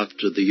looked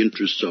after the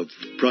interests of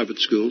private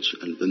schools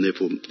and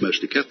therefore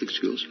mostly Catholic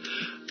schools,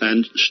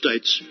 and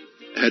states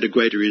had a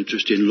greater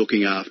interest in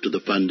looking after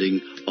the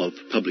funding of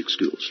public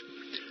schools.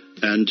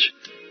 And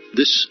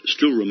this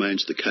still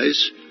remains the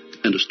case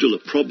and is still a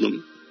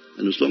problem,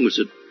 and as long as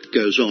it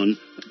goes on,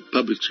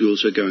 public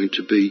schools are going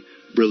to be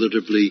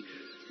relatively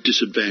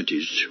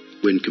disadvantaged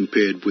when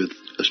compared with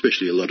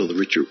especially a lot of the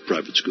richer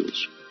private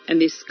schools. And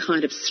this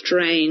kind of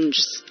strange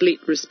split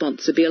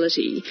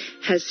responsibility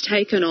has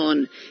taken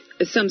on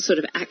some sort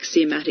of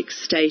axiomatic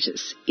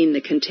status in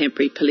the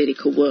contemporary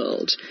political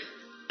world,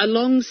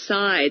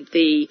 alongside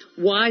the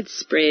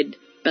widespread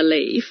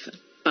belief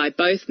by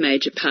both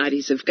major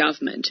parties of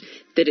government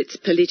that it's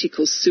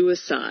political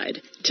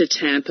suicide to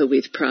tamper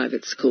with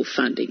private school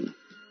funding.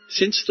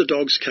 Since the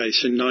Dogs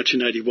case in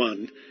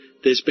 1981,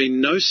 there's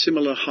been no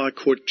similar High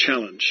Court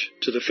challenge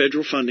to the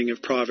federal funding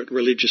of private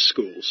religious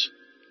schools.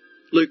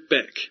 Luke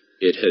Beck.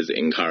 It has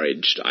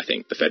encouraged, I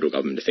think, the federal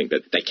government to think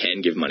that they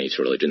can give money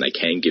to religion, they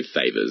can give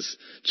favours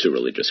to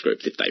religious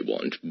groups if they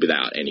want,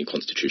 without any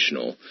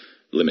constitutional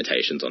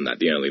limitations on that.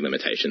 The only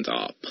limitations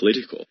are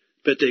political.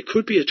 But there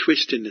could be a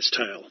twist in this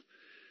tale.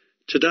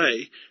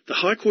 Today, the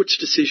High Court's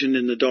decision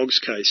in the Dogs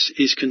case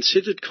is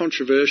considered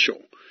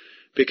controversial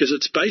because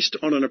it's based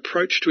on an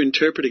approach to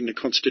interpreting the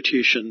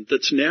Constitution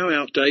that's now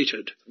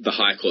outdated. The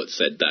High Court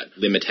said that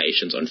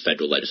limitations on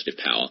federal legislative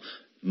power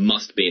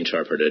must be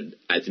interpreted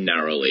as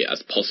narrowly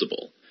as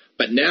possible.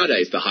 But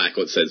nowadays, the High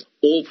Court says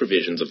all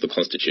provisions of the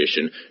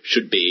Constitution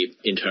should be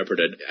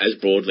interpreted as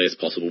broadly as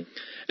possible.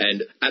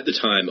 And at the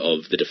time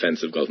of the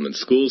Defence of Government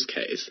Schools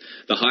case,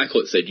 the High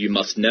Court said you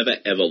must never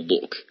ever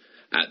look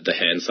at the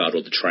Hansard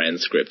or the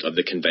transcript of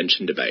the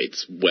convention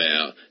debates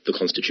where the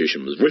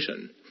Constitution was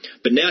written.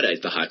 But nowadays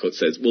the High Court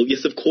says, well,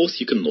 yes, of course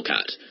you can look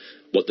at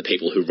what the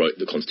people who wrote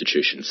the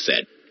Constitution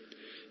said.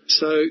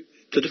 So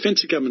The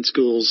Defence of Government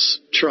Schools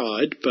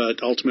tried,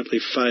 but ultimately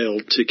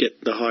failed to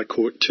get the High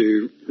Court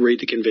to read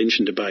the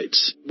convention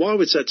debates. Why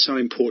was that so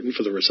important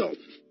for the result?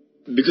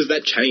 Because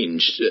that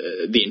changed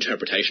the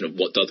interpretation of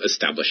what does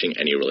establishing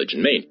any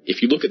religion mean.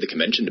 If you look at the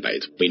convention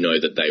debates, we know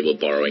that they were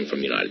borrowing from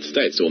the United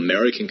States, so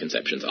American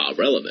conceptions are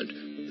relevant.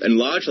 And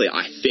largely,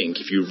 I think,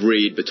 if you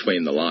read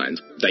between the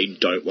lines, they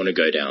don't want to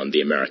go down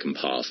the American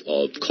path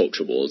of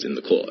culture wars in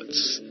the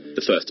courts.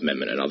 The First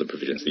Amendment and other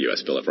provisions of the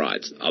US Bill of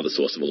Rights are the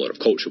source of a lot of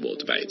culture war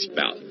debates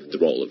about the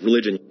role of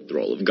religion, the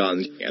role of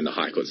guns, and the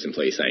High Court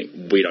simply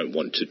saying, we don't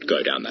want to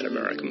go down that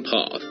American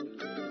path.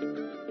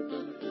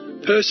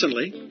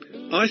 Personally,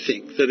 I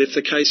think that if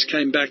the case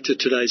came back to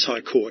today's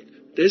High Court,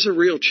 there's a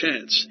real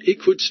chance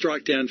it could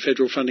strike down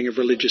federal funding of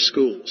religious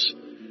schools.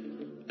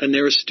 And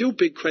there are still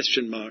big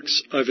question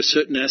marks over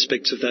certain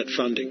aspects of that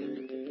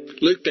funding.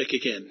 Luke Beck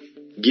again.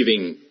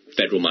 Giving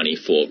federal money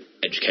for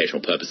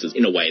educational purposes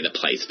in a way that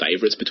plays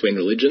favourites between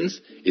religions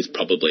is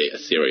probably a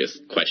serious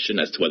question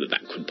as to whether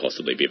that could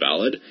possibly be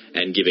valid.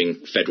 And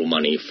giving federal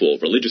money for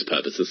religious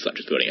purposes, such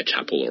as building a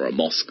chapel or a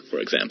mosque, for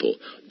example,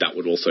 that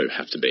would also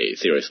have to be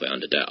seriously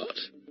under doubt.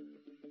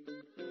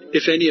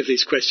 If any of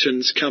these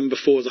questions come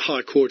before the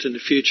High Court in the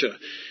future,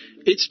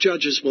 its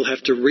judges will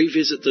have to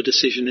revisit the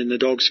decision in the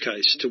Dogs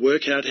case to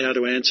work out how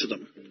to answer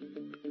them.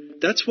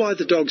 That's why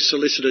the Dogs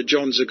solicitor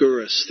John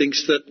Zagouras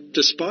thinks that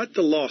despite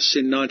the loss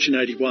in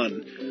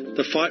 1981,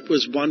 the fight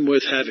was one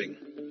worth having.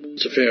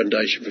 It's a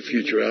foundation for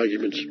future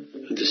arguments.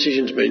 A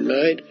decision's been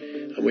made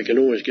and we can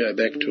always go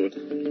back to it.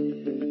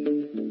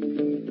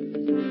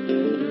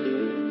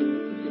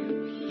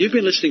 You've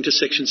been listening to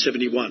Section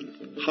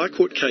 71, High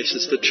Court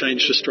Cases that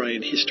Changed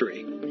Australian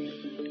History.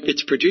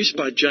 It's produced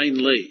by Jane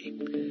Lee.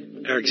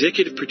 Our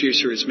executive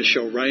producer is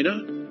Michelle Rayner,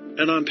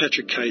 and I'm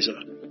Patrick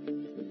Kayser.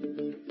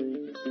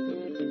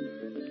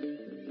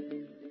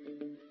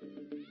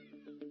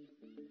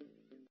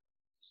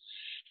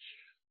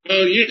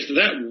 Well, yes,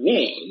 that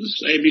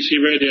was ABC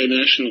Radio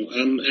National,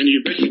 and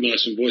you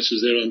recognise some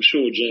voices there, I'm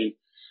sure, Jane,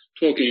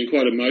 talking in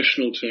quite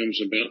emotional terms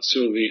about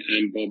Sylvie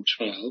and Bob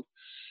Child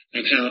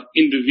and how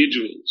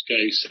individuals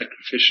gave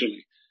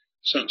sacrificially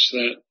such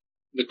that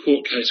the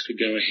court case could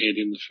go ahead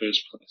in the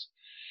first place.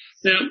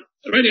 Now,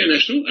 Radio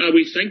National,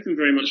 we thank them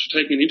very much for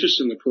taking an interest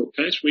in the court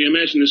case. We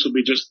imagine this will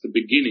be just the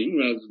beginning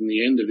rather than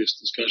the end of this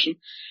discussion,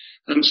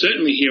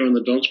 certainly here on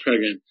the Dogs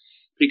program,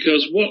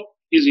 because what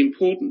is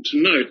important to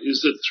note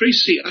is that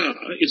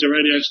 3CR is a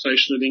radio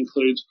station that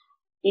includes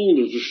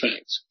all of the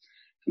facts.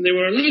 And there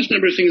were a large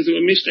number of things that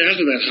were missed out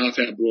of that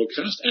half-hour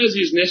broadcast, as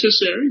is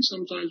necessary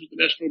sometimes with the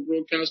national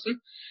broadcaster,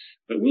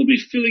 but we'll be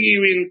filling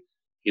you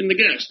in the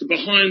gaps, the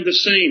behind the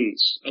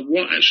scenes of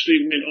what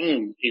actually went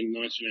on in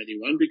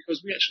 1981,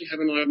 because we actually have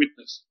an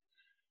eyewitness.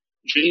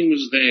 Jean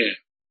was there,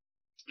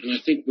 and I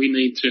think we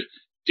need to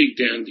dig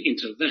down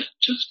into that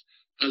just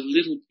a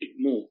little bit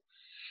more.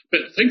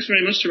 But thanks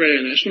very much to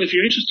Radio National. If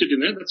you're interested in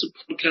that, that's a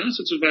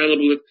podcast. It's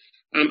available at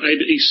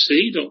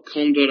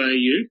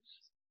abc.com.au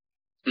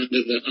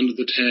under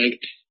the tag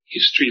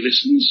History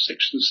Listens,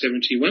 Section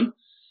 71.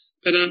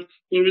 But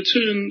we'll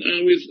return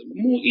with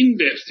more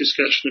in-depth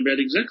discussion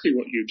about exactly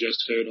what you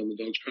just heard on the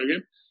Dogs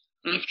program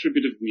after a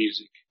bit of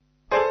music.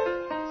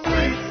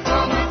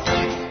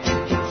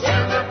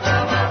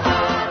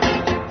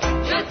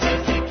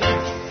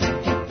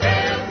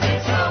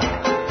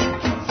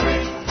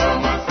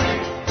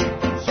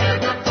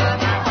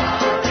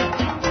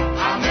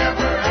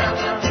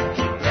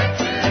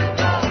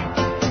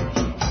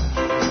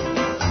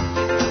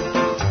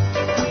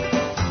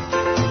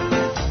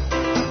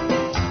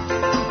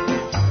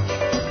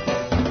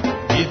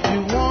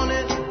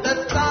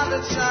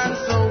 Shine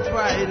so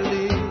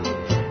brightly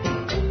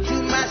to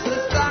match the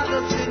sky.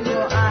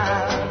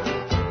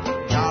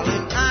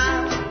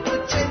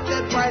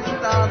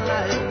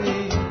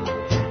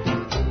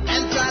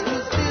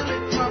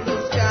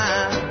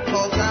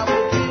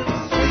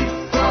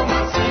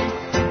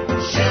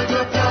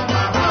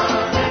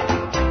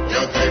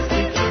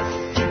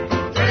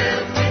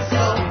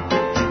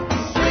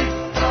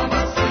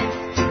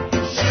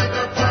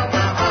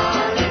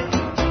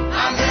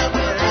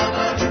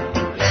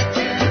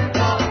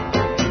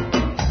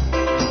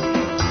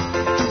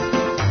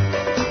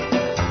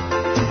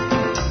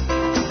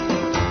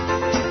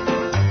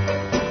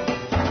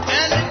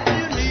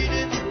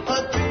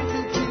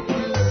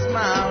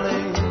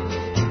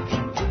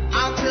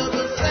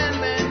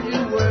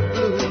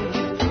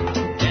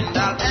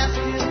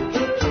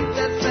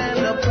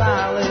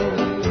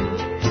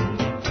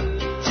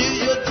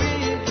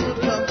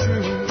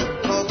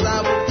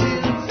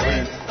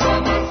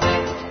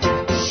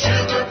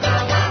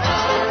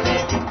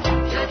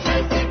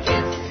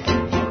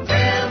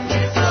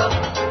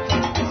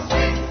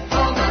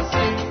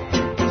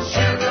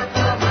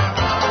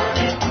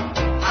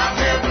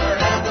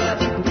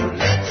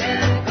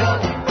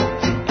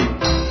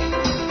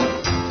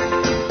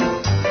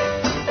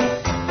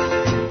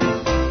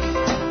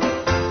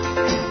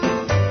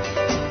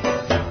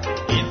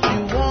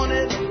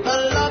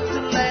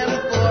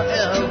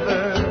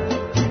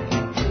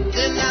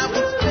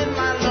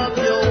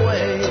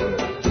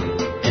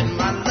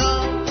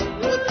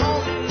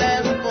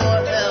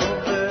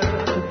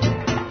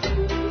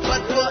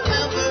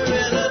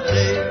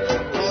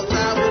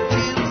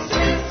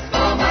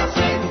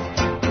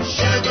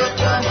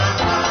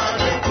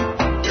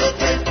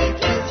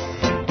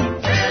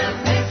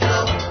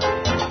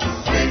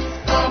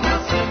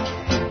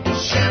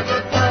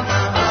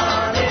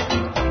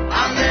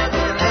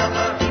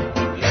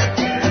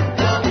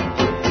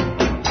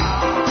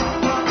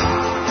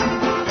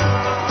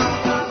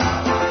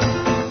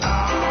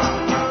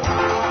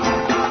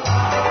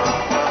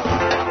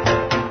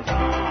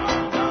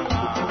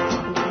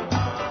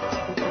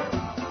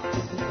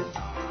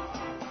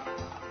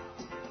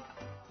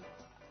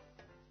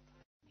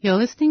 You're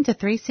listening to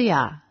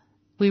 3CR.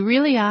 We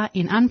really are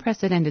in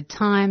unprecedented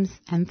times,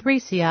 and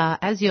 3CR,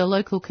 as your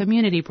local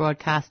community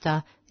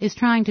broadcaster, is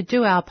trying to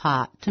do our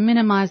part to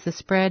minimise the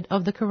spread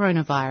of the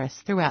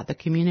coronavirus throughout the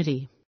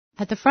community.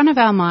 At the front of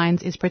our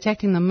minds is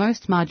protecting the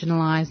most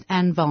marginalised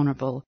and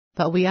vulnerable,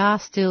 but we are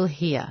still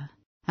here.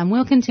 And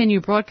we'll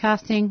continue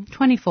broadcasting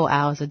 24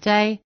 hours a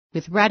day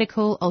with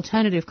radical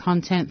alternative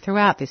content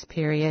throughout this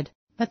period,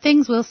 but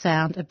things will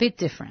sound a bit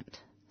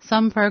different.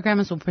 Some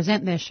programmers will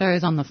present their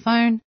shows on the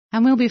phone,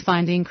 and we'll be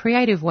finding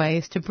creative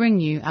ways to bring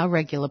you our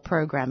regular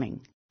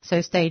programming. So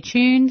stay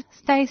tuned,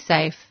 stay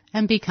safe,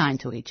 and be kind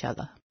to each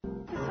other.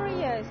 For 3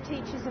 years,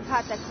 teachers have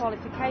had their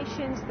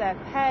qualifications, their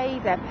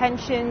pay, their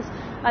pensions,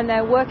 and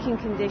their working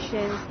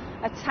conditions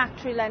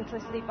attacked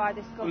relentlessly by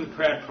this government. I'm the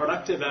proud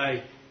product of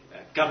a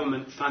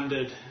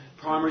government-funded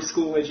primary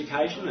school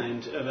education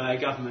and of a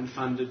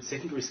government-funded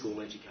secondary school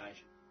education.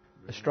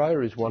 Australia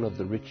is one of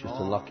the richest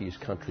and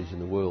luckiest countries in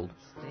the world,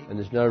 and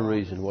there's no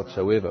reason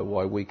whatsoever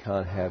why we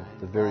can't have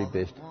the very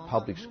best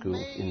public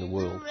schools in the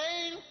world.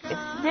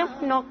 It's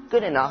simply not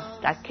good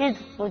enough that kids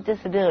with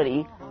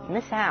disability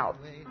miss out.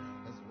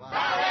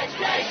 Our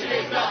education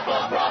is not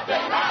for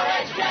profit. Our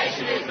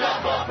education is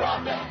not for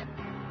profit.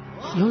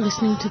 You're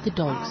listening to The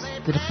Dogs,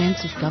 the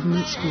Defence of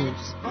Government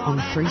Schools, on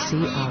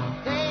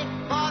 3CR.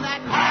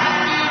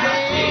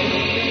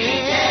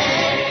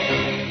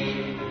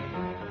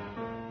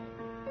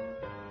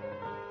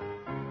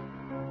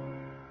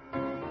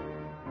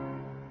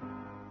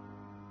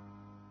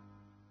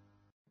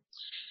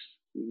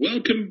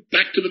 Welcome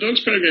back to the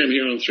Dogs program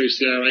here on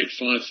 3CR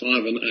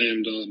 855 and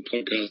AM Dial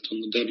podcast on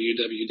the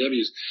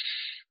WWWs.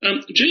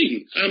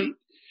 Jean,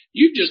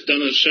 you've just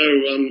done a show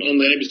on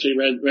the ABC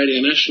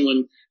Radio National,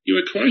 and you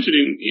were quoted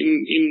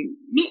in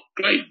not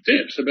great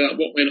depth about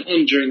what went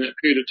on during that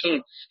period of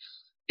time.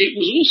 It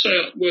was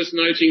also worth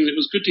noting that it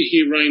was good to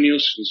hear Ray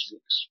Nielsen's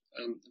voice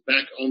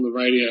back on the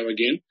radio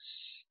again.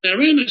 Now,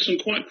 Ray Nielsen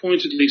quite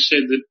pointedly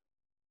said that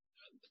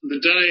the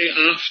day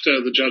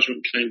after the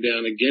judgment came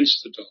down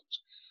against the Dogs,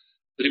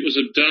 that it was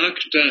a dark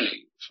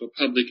day for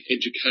public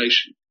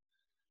education,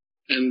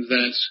 and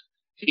that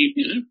he,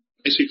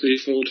 basically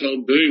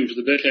foretold doom for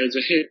the decades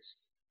ahead,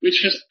 which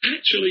has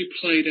actually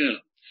played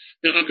out.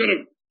 Now, I've got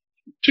a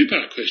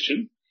two-part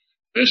question.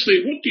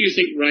 Firstly, what do you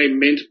think Ray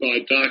meant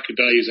by darker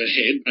days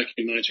ahead back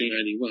in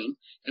 1981,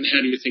 and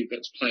how do you think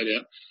that's played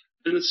out?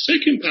 And the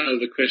second part of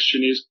the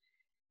question is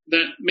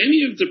that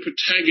many of the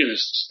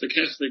protagonists, the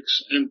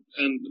Catholics and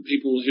the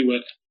people who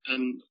were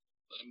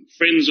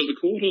friends of the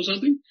court or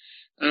something,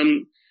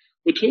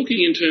 we're talking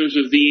in terms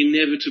of the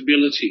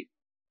inevitability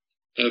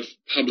of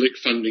public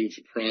funding for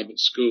private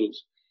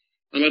schools.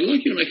 And I'd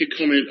like you to make a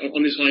comment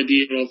on this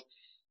idea of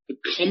the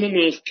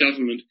Commonwealth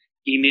government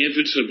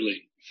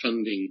inevitably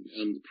funding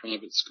the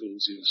private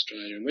schools in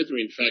Australia, and whether,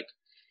 in fact,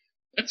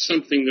 that's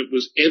something that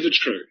was ever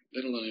true,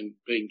 let alone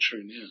being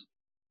true now.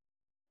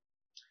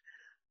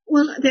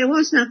 Well, there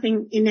was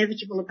nothing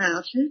inevitable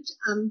about it.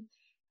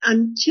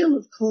 Until,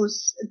 of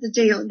course,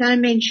 no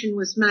mention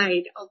was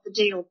made of the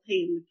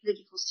DLP and the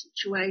political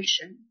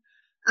situation,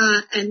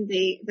 and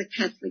the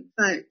Catholic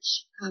vote.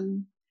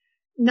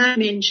 No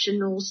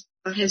mention also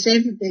has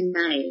ever been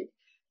made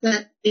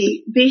that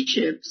the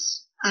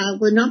bishops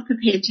were not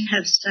prepared to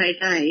have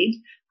state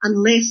aid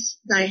unless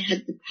they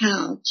had the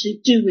power to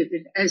do with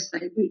it as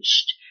they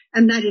wished.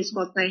 And that is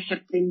what they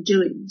have been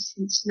doing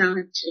since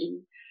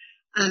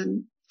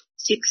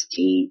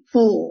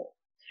 1964.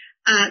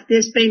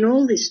 There's been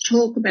all this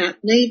talk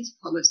about needs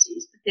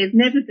policies, but they've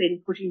never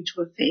been put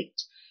into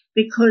effect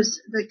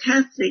because the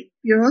Catholic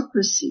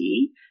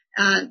bureaucracy,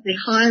 the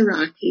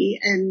hierarchy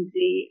and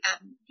the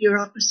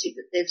bureaucracy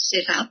that they've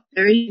set up,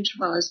 very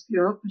centralised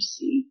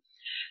bureaucracy,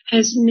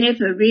 has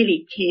never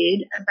really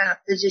cared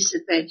about the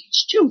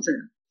disadvantaged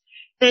children.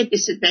 Their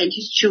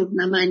disadvantaged children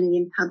are mainly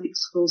in public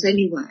schools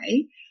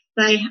anyway.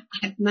 They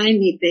have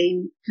mainly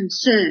been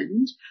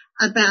concerned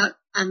about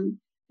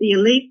the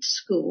elite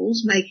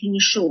schools, making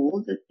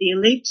sure that the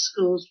elite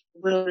schools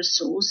were well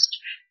resourced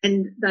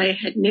and they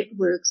had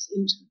networks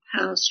into the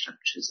power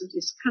structures of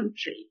this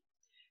country.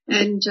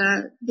 And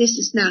this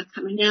is now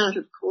coming out,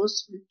 of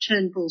course, with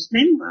Turnbull's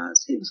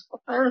memoirs. He was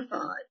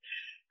horrified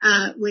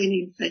when,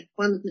 in fact,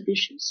 one of the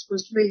bishops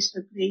was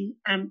reasonably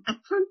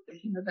upfront with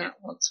him about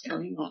what's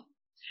going on.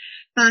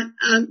 But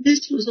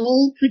this was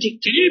all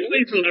predictable. Can you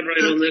please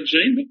elaborate on that,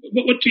 Jean?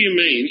 What do you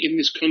mean in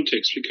this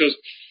context? Because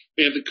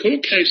we have the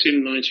court case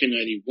in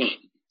 1981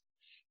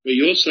 where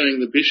you're saying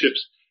the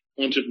bishops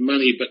wanted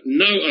money but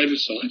no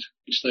oversight,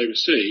 which they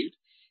received,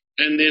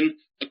 and then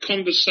a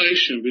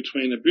conversation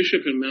between a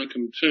bishop and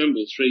Malcolm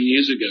Turnbull 3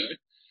 years ago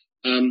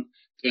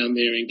down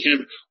there in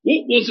Canberra.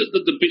 What was it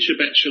that the bishop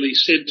actually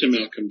said to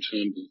Malcolm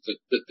Turnbull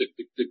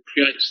that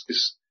creates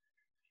this?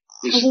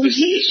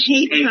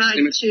 He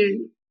tried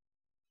to.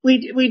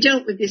 We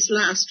dealt with this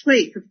last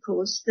week, of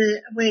course.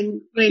 I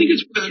think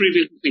it's worth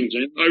revisiting,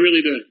 Jane. I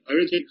really do. I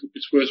really think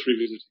it's worth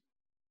revisiting.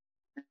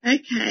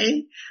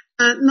 Okay.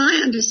 My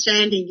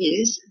understanding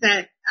is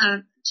that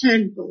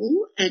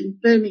Turnbull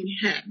and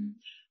Birmingham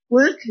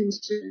were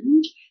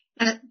concerned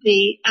that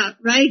the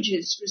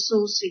outrageous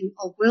resourcing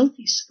of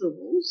wealthy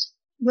schools,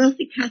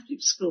 wealthy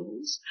Catholic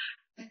schools,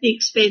 at the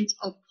expense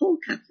of poor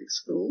Catholic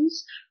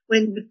schools,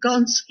 when with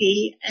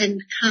Gonski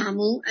and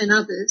Carmel and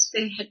others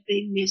there had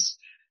been this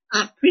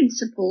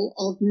principle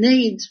of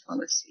needs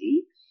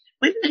policy,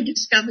 when they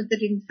discovered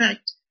that in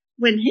fact,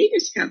 when he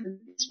discovered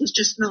this was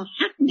just not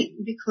happening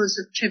because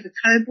of Trevor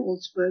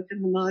Cobal's work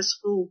in the My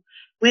School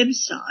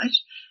website,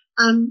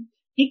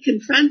 he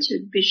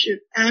confronted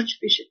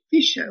Archbishop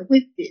Fisher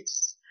with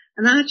this.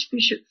 And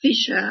Archbishop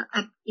Fisher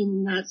up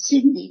in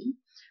Sydney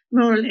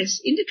more or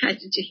less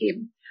indicated to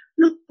him,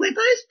 look, we're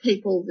both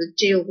people that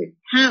deal with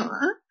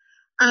power.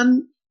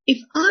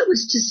 If I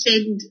was to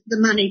send the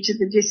money to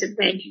the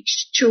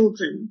disadvantaged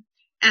children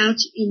out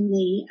in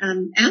the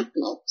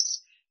outblocks,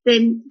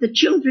 then the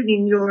children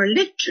in your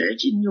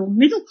electorate, in your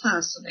middle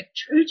class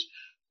electorate,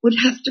 would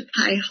have to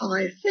pay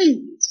higher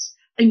fees.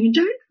 And you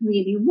don't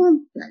really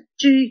want that,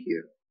 do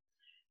you?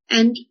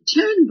 And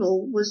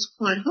Turnbull was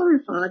quite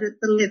horrified at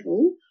the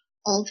level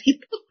of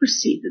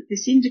hypocrisy that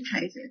this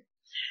indicated.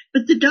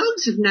 But the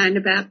dogs have known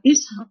about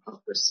this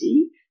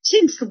hypocrisy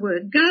since the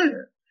word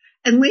go.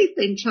 And we've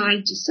been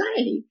trying to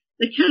say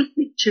the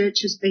Catholic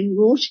Church has been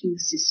rorting the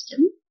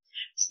system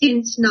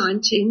since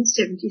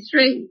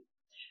 1973.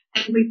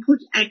 And we put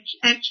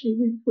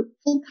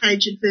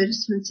full-page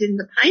advertisements in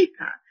the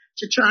paper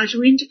to try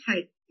to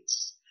indicate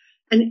this.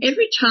 And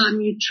every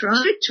time you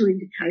tried to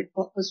indicate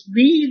what was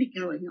really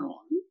going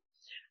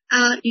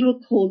on, you were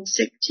called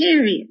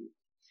sectarian.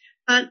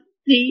 But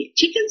the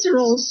chickens are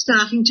all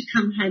starting to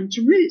come home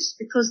to roost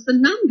because the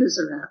numbers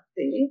are out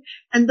there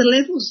and the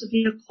levels of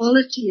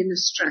inequality in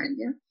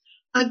Australia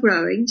are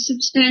growing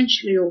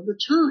substantially all the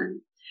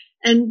time.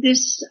 And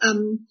this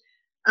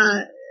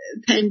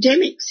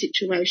pandemic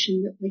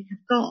situation that we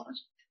have got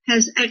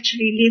has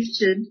actually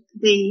lifted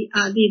the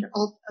lid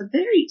off a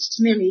very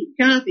smelly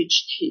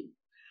garbage tin.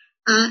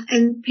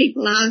 And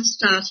people are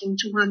starting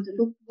to wonder,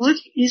 look, what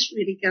is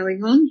really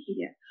going on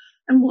here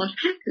and what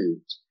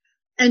happened?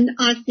 And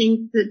I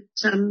think that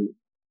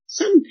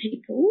some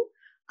people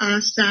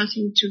are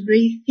starting to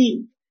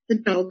rethink the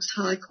Dogs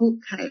High Court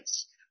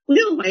case.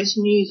 We always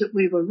knew that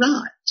we were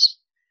right.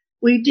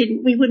 We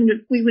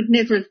would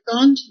never have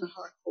gone to the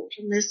High Court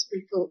unless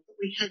we thought that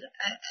we had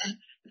a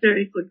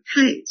very good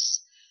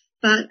case.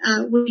 But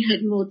we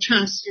had more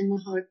trust in the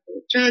High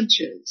Court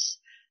judges.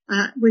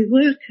 We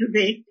were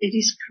correct. It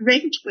is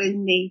correct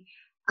when the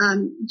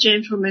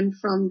gentleman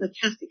from the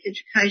Catholic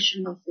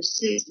Education Office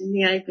says in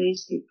the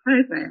ABC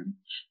program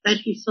that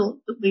he thought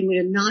that we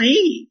were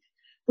naive.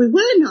 We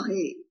were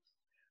naive.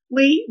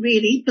 We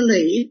really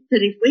believed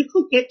that if we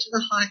could get to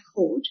the High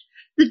Court,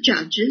 the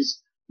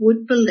judges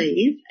would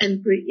believe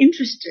and be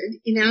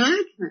interested in our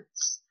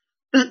arguments.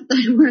 But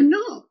they were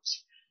not.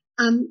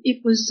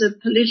 It was a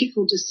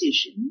political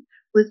decision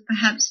with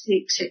perhaps the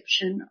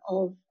exception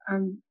of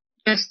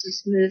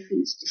Justice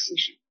Murphy's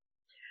decision.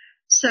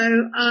 So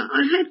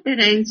I hope that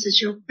answers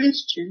your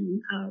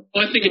question.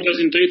 I think it does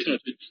indeed.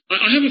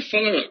 I have a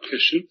follow-up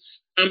question.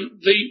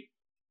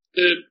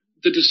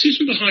 The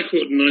decision of the High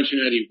Court in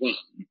 1981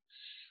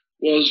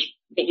 was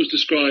what was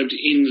described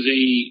in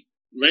the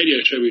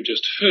radio show we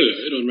just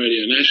heard on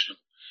Radio National,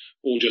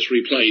 or just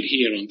replayed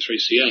here on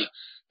 3CR,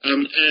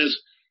 as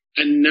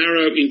a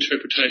narrow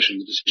interpretation.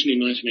 The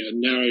decision in 1980, a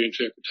narrow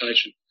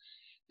interpretation.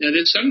 Now,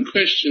 there's some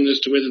question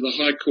as to whether the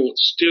High Court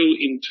still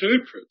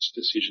interprets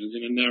decisions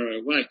in a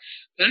narrow way.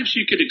 Perhaps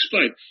you could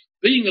explain.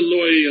 Being a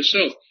lawyer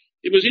yourself,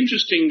 it was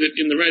interesting that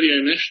in the Radio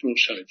National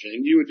show,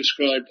 Jane, you were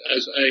described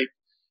as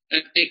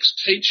an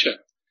ex-teacher.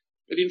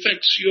 But in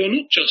fact, you're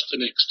not just an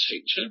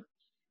ex-teacher.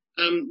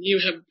 You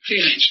have a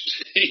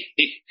PhD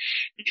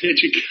in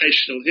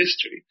educational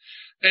history.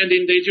 And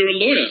indeed, you're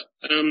a lawyer,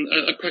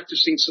 a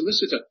practicing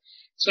solicitor.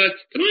 So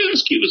can I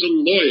ask you as a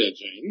lawyer,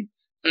 Jane,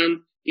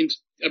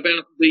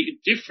 about the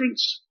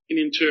difference in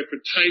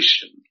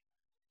interpretation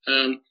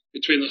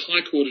between the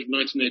High Court of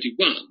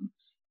 1981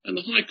 and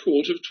the High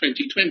Court of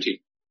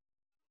 2020?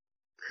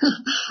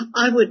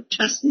 I wouldn't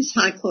trust this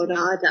High Court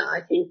either.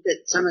 I think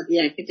that some of the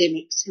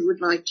academics who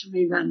would like to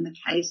rerun the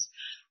case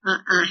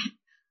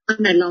are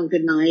no longer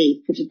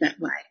naive, put it that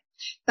way.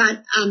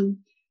 But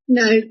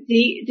no,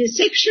 the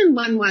Section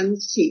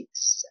 116,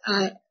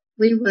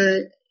 we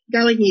were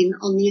going in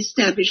on the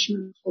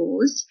Establishment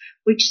Clause,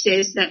 which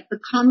says that the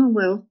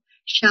Commonwealth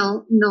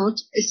shall not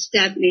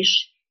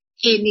establish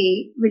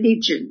any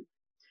religion.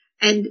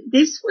 And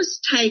this was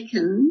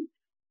taken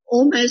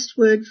almost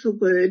word for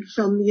word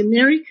from the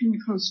American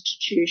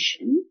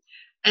Constitution.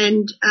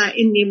 And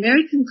in the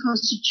American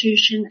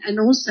Constitution and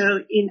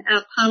also in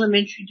our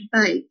parliamentary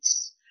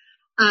debates,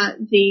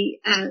 the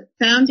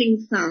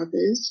founding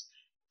fathers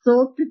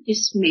thought that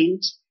this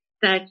meant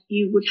that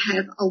you would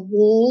have a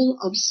wall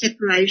of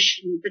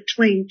separation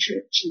between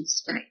church and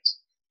state.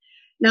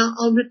 Now,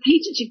 I'll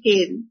repeat it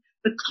again.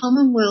 The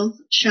Commonwealth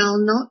shall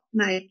not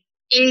make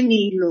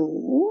any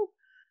law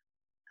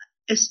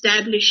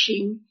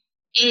establishing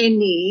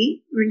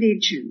any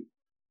religion.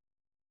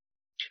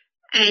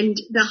 And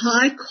the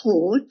High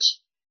Court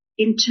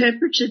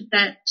interpreted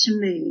that to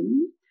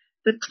mean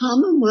the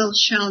Commonwealth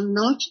shall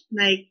not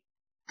make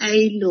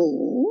a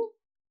law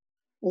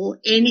or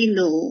any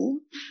law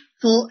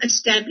for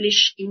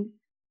establishing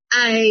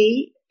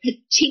a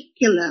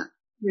particular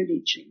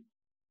religion.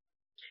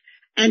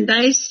 And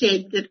they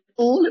said that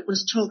all it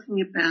was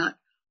talking about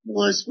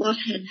was what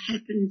had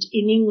happened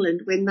in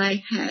England when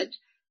they had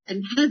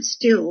and had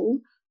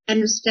still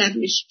an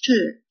established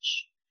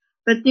church.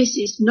 But this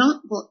is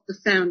not what the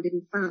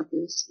founding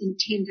fathers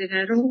intended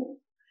at all.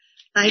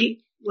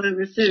 They were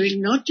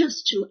referring not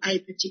just to a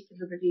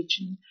particular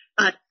religion,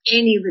 but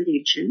any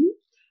religion.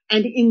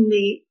 And in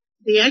the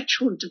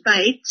actual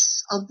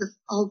debates of the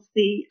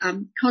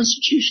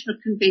Constitutional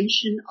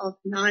Convention of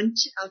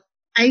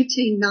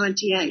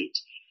 1898,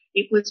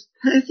 it was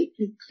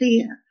perfectly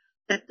clear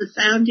that the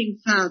founding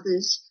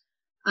fathers,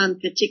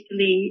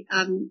 particularly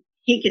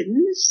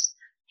Higgins,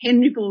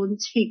 Henry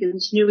Vaughan's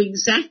Higgins, knew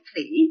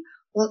exactly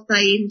what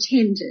they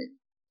intended.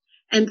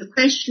 And the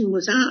question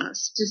was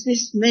asked, does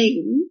this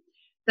mean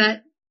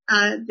that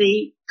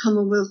the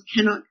Commonwealth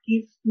cannot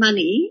give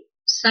money,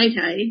 state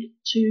aid,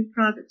 to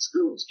private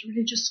schools, to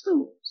religious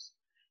schools?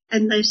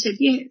 And they said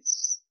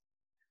yes.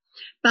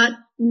 But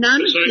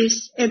none of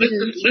this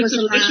evidence was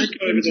allowed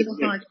into the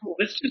High Court.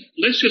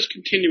 Let's just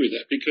continue with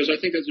that, because I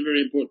think that's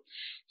very important.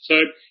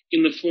 So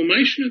in the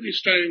formation of the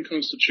Australian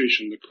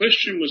Constitution, the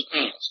question was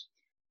asked,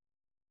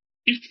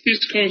 if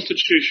this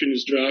Constitution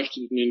is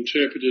drafted and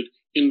interpreted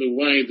in the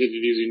way that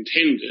it is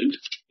intended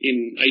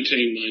in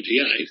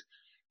 1898,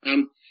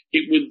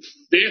 it would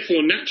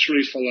therefore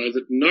naturally follow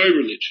that no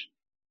religion,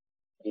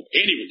 or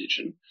any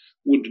religion,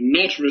 would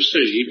not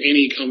receive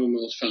any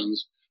Commonwealth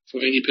funds for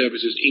any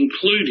purposes,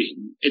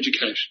 including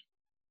education.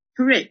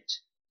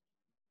 Correct.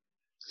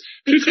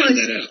 Who found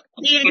that out?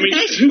 The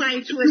best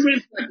way to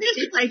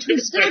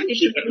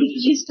establish a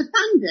religion is to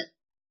fund it.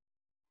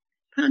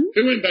 Pardon?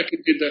 Who went back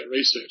and did that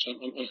research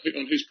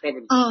on whose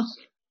providence?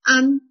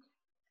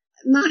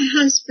 My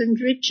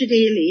husband, Richard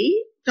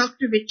Ely,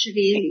 Dr. Richard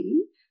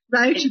Ely,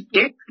 wrote a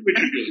book.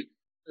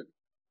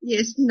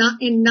 Yes, in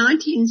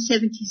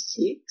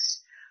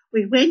 1976.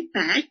 We went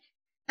back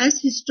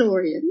as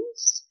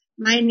historians.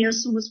 May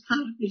Nielsen was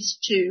part of this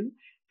too,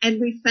 and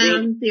we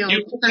found the old.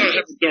 You also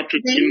have a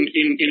doctorate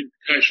in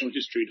educational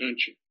history,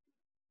 don't you?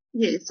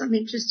 Yes, I'm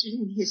interested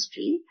in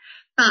history,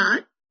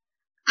 but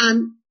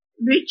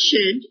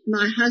Richard,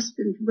 my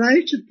husband,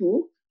 wrote a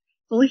book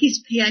for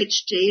his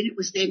PhD, and it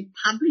was then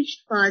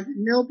published by the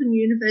Melbourne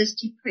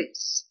University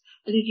Press,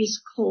 and it is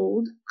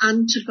called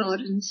Unto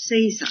God and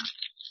Caesar.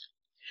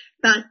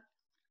 But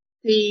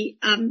the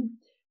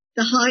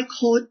High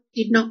Court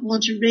did not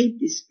want to read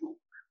this book.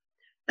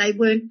 They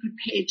weren't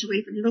prepared to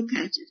even look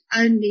at it.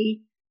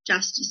 Only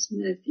Justice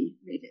Murphy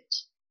read it.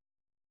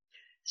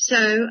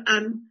 So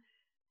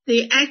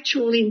the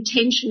actual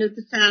intention of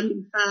the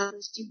founding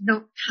fathers did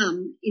not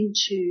come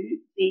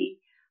into the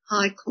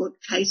High Court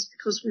case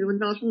because we were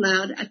not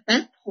allowed at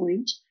that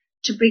point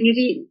to bring it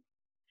in.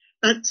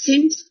 But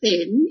since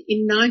then,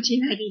 in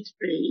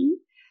 1983,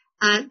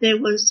 there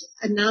was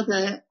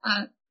another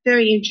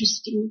very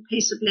interesting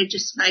piece of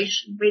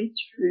legislation went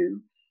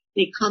through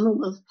the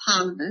Commonwealth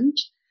Parliament,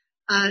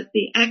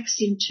 the Acts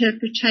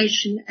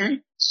Interpretation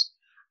Act,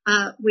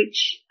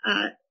 which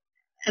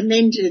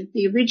amended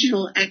the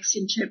original Acts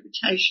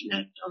Interpretation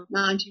Act of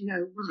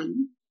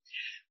 1901,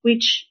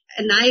 which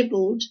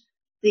enabled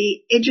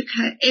the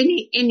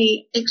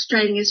any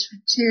extraneous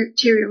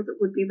material that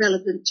would be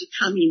relevant to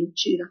come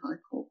into the High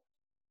Court.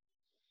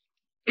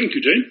 Thank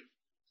you, Jane.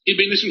 You've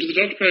been listening to the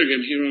Dot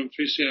program here on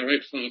 3CR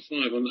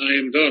 855 on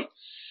AM Dot.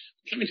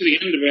 Coming to the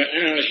end of our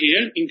hour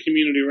here in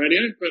community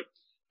radio, but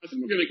I think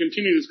we're going to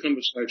continue this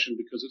conversation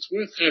because it's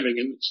worth having,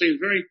 and it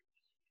seems very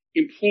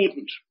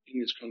important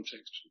in this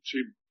context to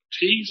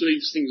tease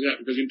these things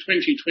out, because in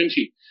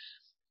 2020,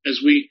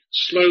 as we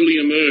slowly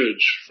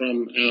emerge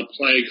from our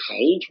plague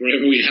hold,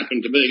 wherever we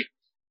happen to be,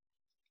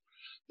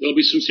 there'll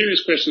be some serious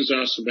questions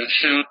asked about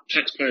how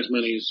taxpayers'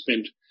 money is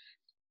spent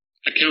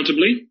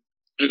accountably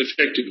and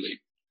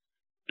effectively.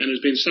 And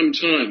it's been some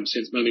time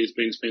since money has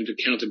been spent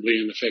accountably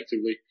and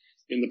effectively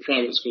in the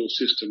private school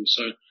system.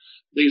 So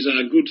these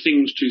are good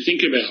things to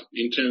think about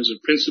in terms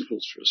of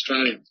principles for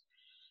Australians.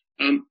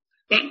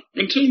 But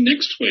until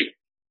next week,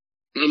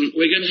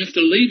 we're going to have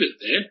to leave it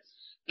there.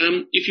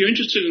 If you're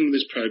interested in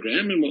this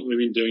program and what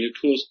we've been doing, of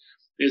course,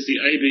 there's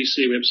the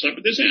ABC website,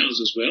 but there's ours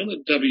as well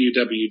at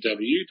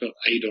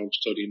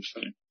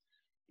www.adogs.info.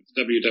 It's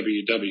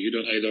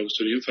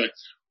www.adogs.info,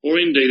 or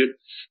indeed at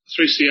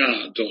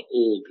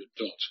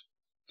 3cr.org.info.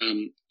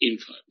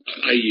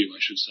 AU, I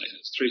should say.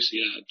 That's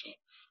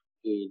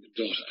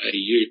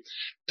 3cr.org.au.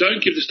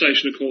 Don't give the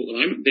station a call at the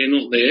moment. They're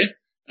not there.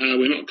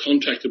 We're not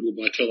contactable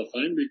by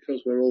telephone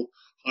because we're all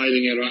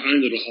hiding out our own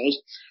little holes,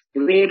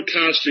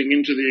 broadcasting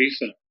into the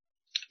ether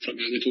from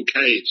our little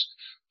caves,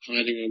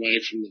 hiding away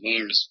from the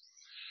virus.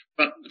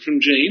 But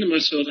from Jean and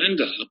myself and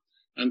Dale,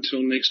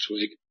 until next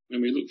week,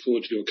 when we look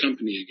forward to your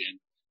company again,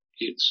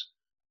 it's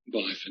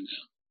bye for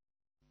now.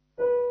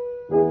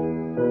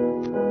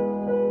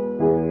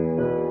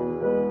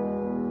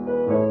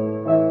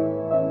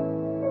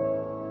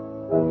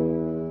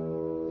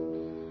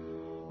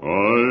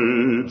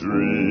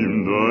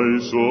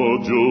 saw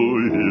Joe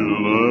here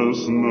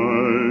last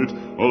night,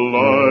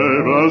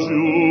 alive as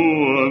you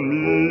and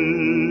me.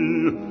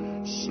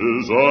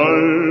 Says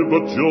I,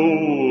 but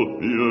Joe,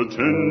 you're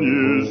 10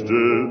 years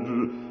dead.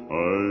 I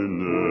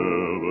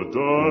never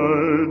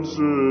died,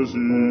 says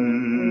he.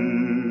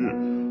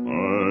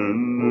 I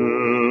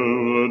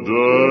never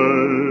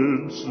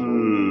died,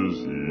 says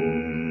he.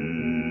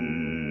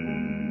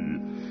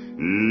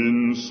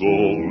 In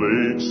Salt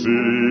Lake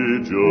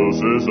City, Joe,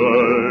 says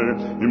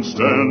I, am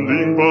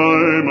standing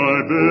by my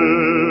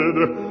bed.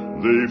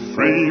 They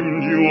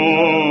framed you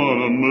on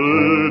a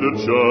murder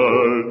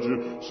charge,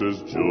 says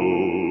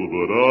Joe,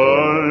 but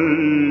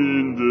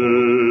I'm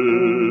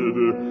dead.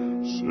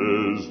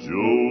 Says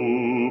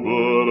Joe,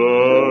 but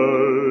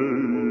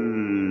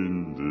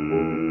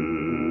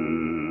I'm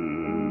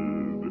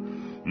dead.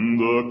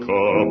 The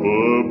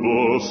copper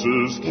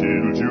bosses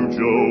killed you,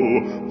 Joe.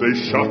 They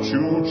shot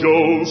you,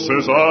 Joe,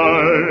 says I.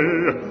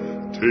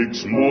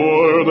 Takes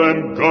more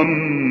than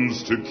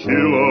guns to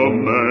kill a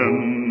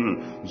man,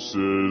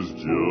 says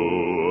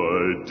Joe,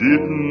 I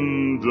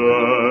didn't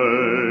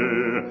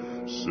die.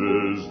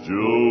 Says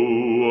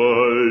Joe,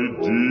 I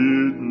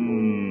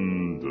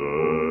didn't die.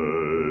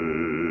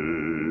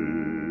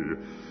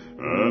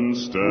 And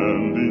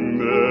standing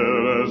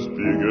there as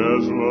big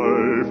as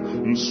life,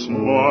 and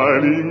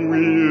smiling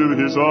with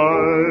his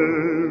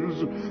eyes,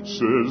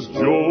 says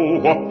Joe,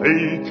 what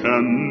they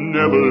can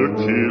never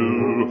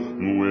kill,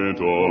 went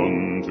on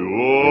to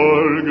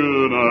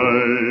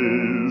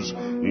organize,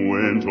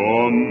 went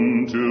on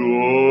to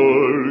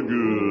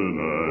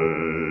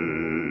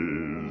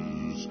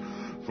organize.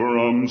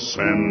 From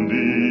San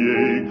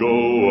Diego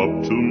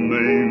up to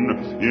Maine,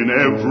 in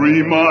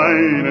every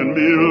mine and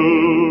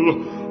mill,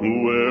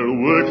 where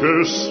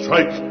workers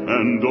strike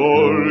and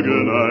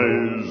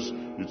organize,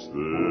 it's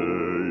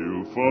there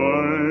you'll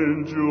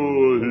find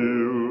your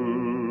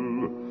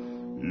hill.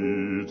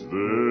 It's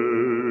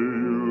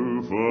there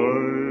you'll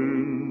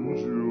find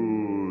your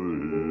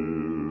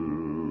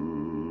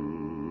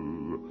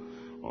hill.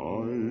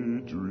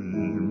 I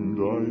dreamed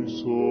I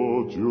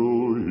saw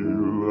Joe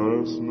here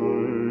last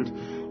night,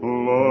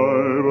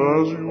 alive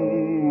as you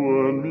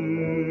and me.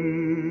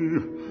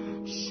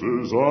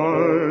 Says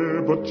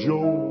I, but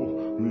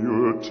Joe,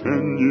 you're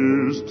 10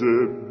 years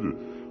dead.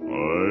 I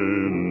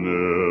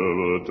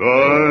never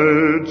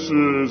died,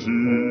 says he.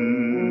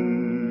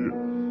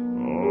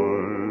 I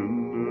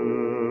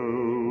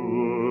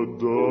never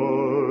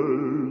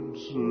died,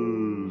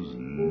 says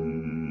he.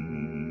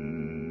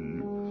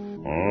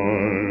 I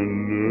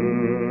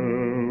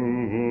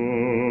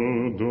never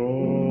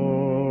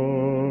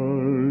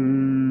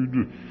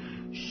died,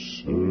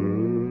 says he.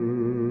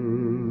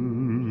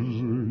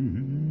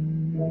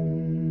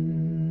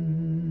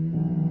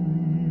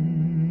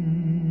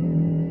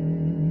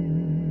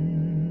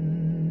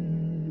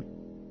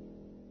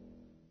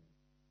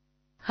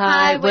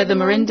 Hi, we're the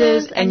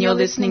Marindas, and you're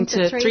listening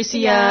to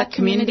 3CR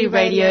Community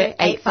Radio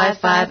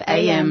 855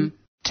 AM.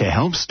 To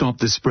help stop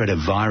the spread of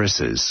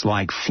viruses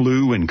like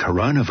flu and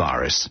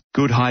coronavirus,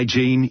 good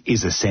hygiene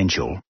is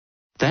essential.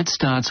 That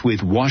starts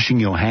with washing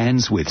your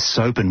hands with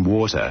soap and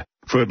water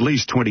for at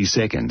least 20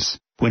 seconds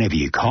whenever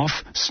you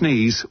cough,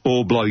 sneeze,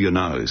 or blow your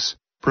nose.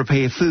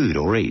 Prepare food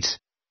or eat.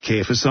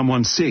 Care for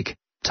someone sick,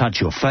 touch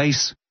your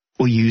face,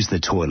 or use the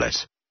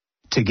toilet.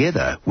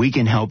 Together, we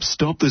can help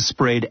stop the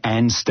spread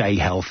and stay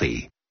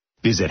healthy.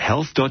 Visit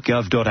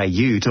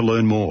health.gov.au to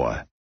learn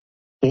more.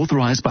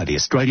 Authorised by the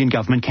Australian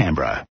Government,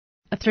 Canberra.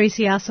 A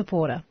 3CR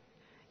supporter.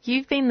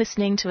 You've been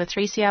listening to a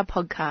 3CR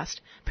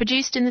podcast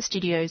produced in the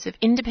studios of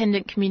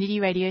independent community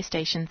radio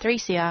station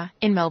 3CR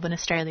in Melbourne,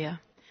 Australia.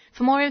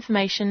 For more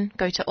information,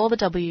 go to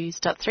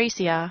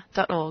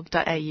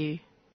allthews.3cr.org.au.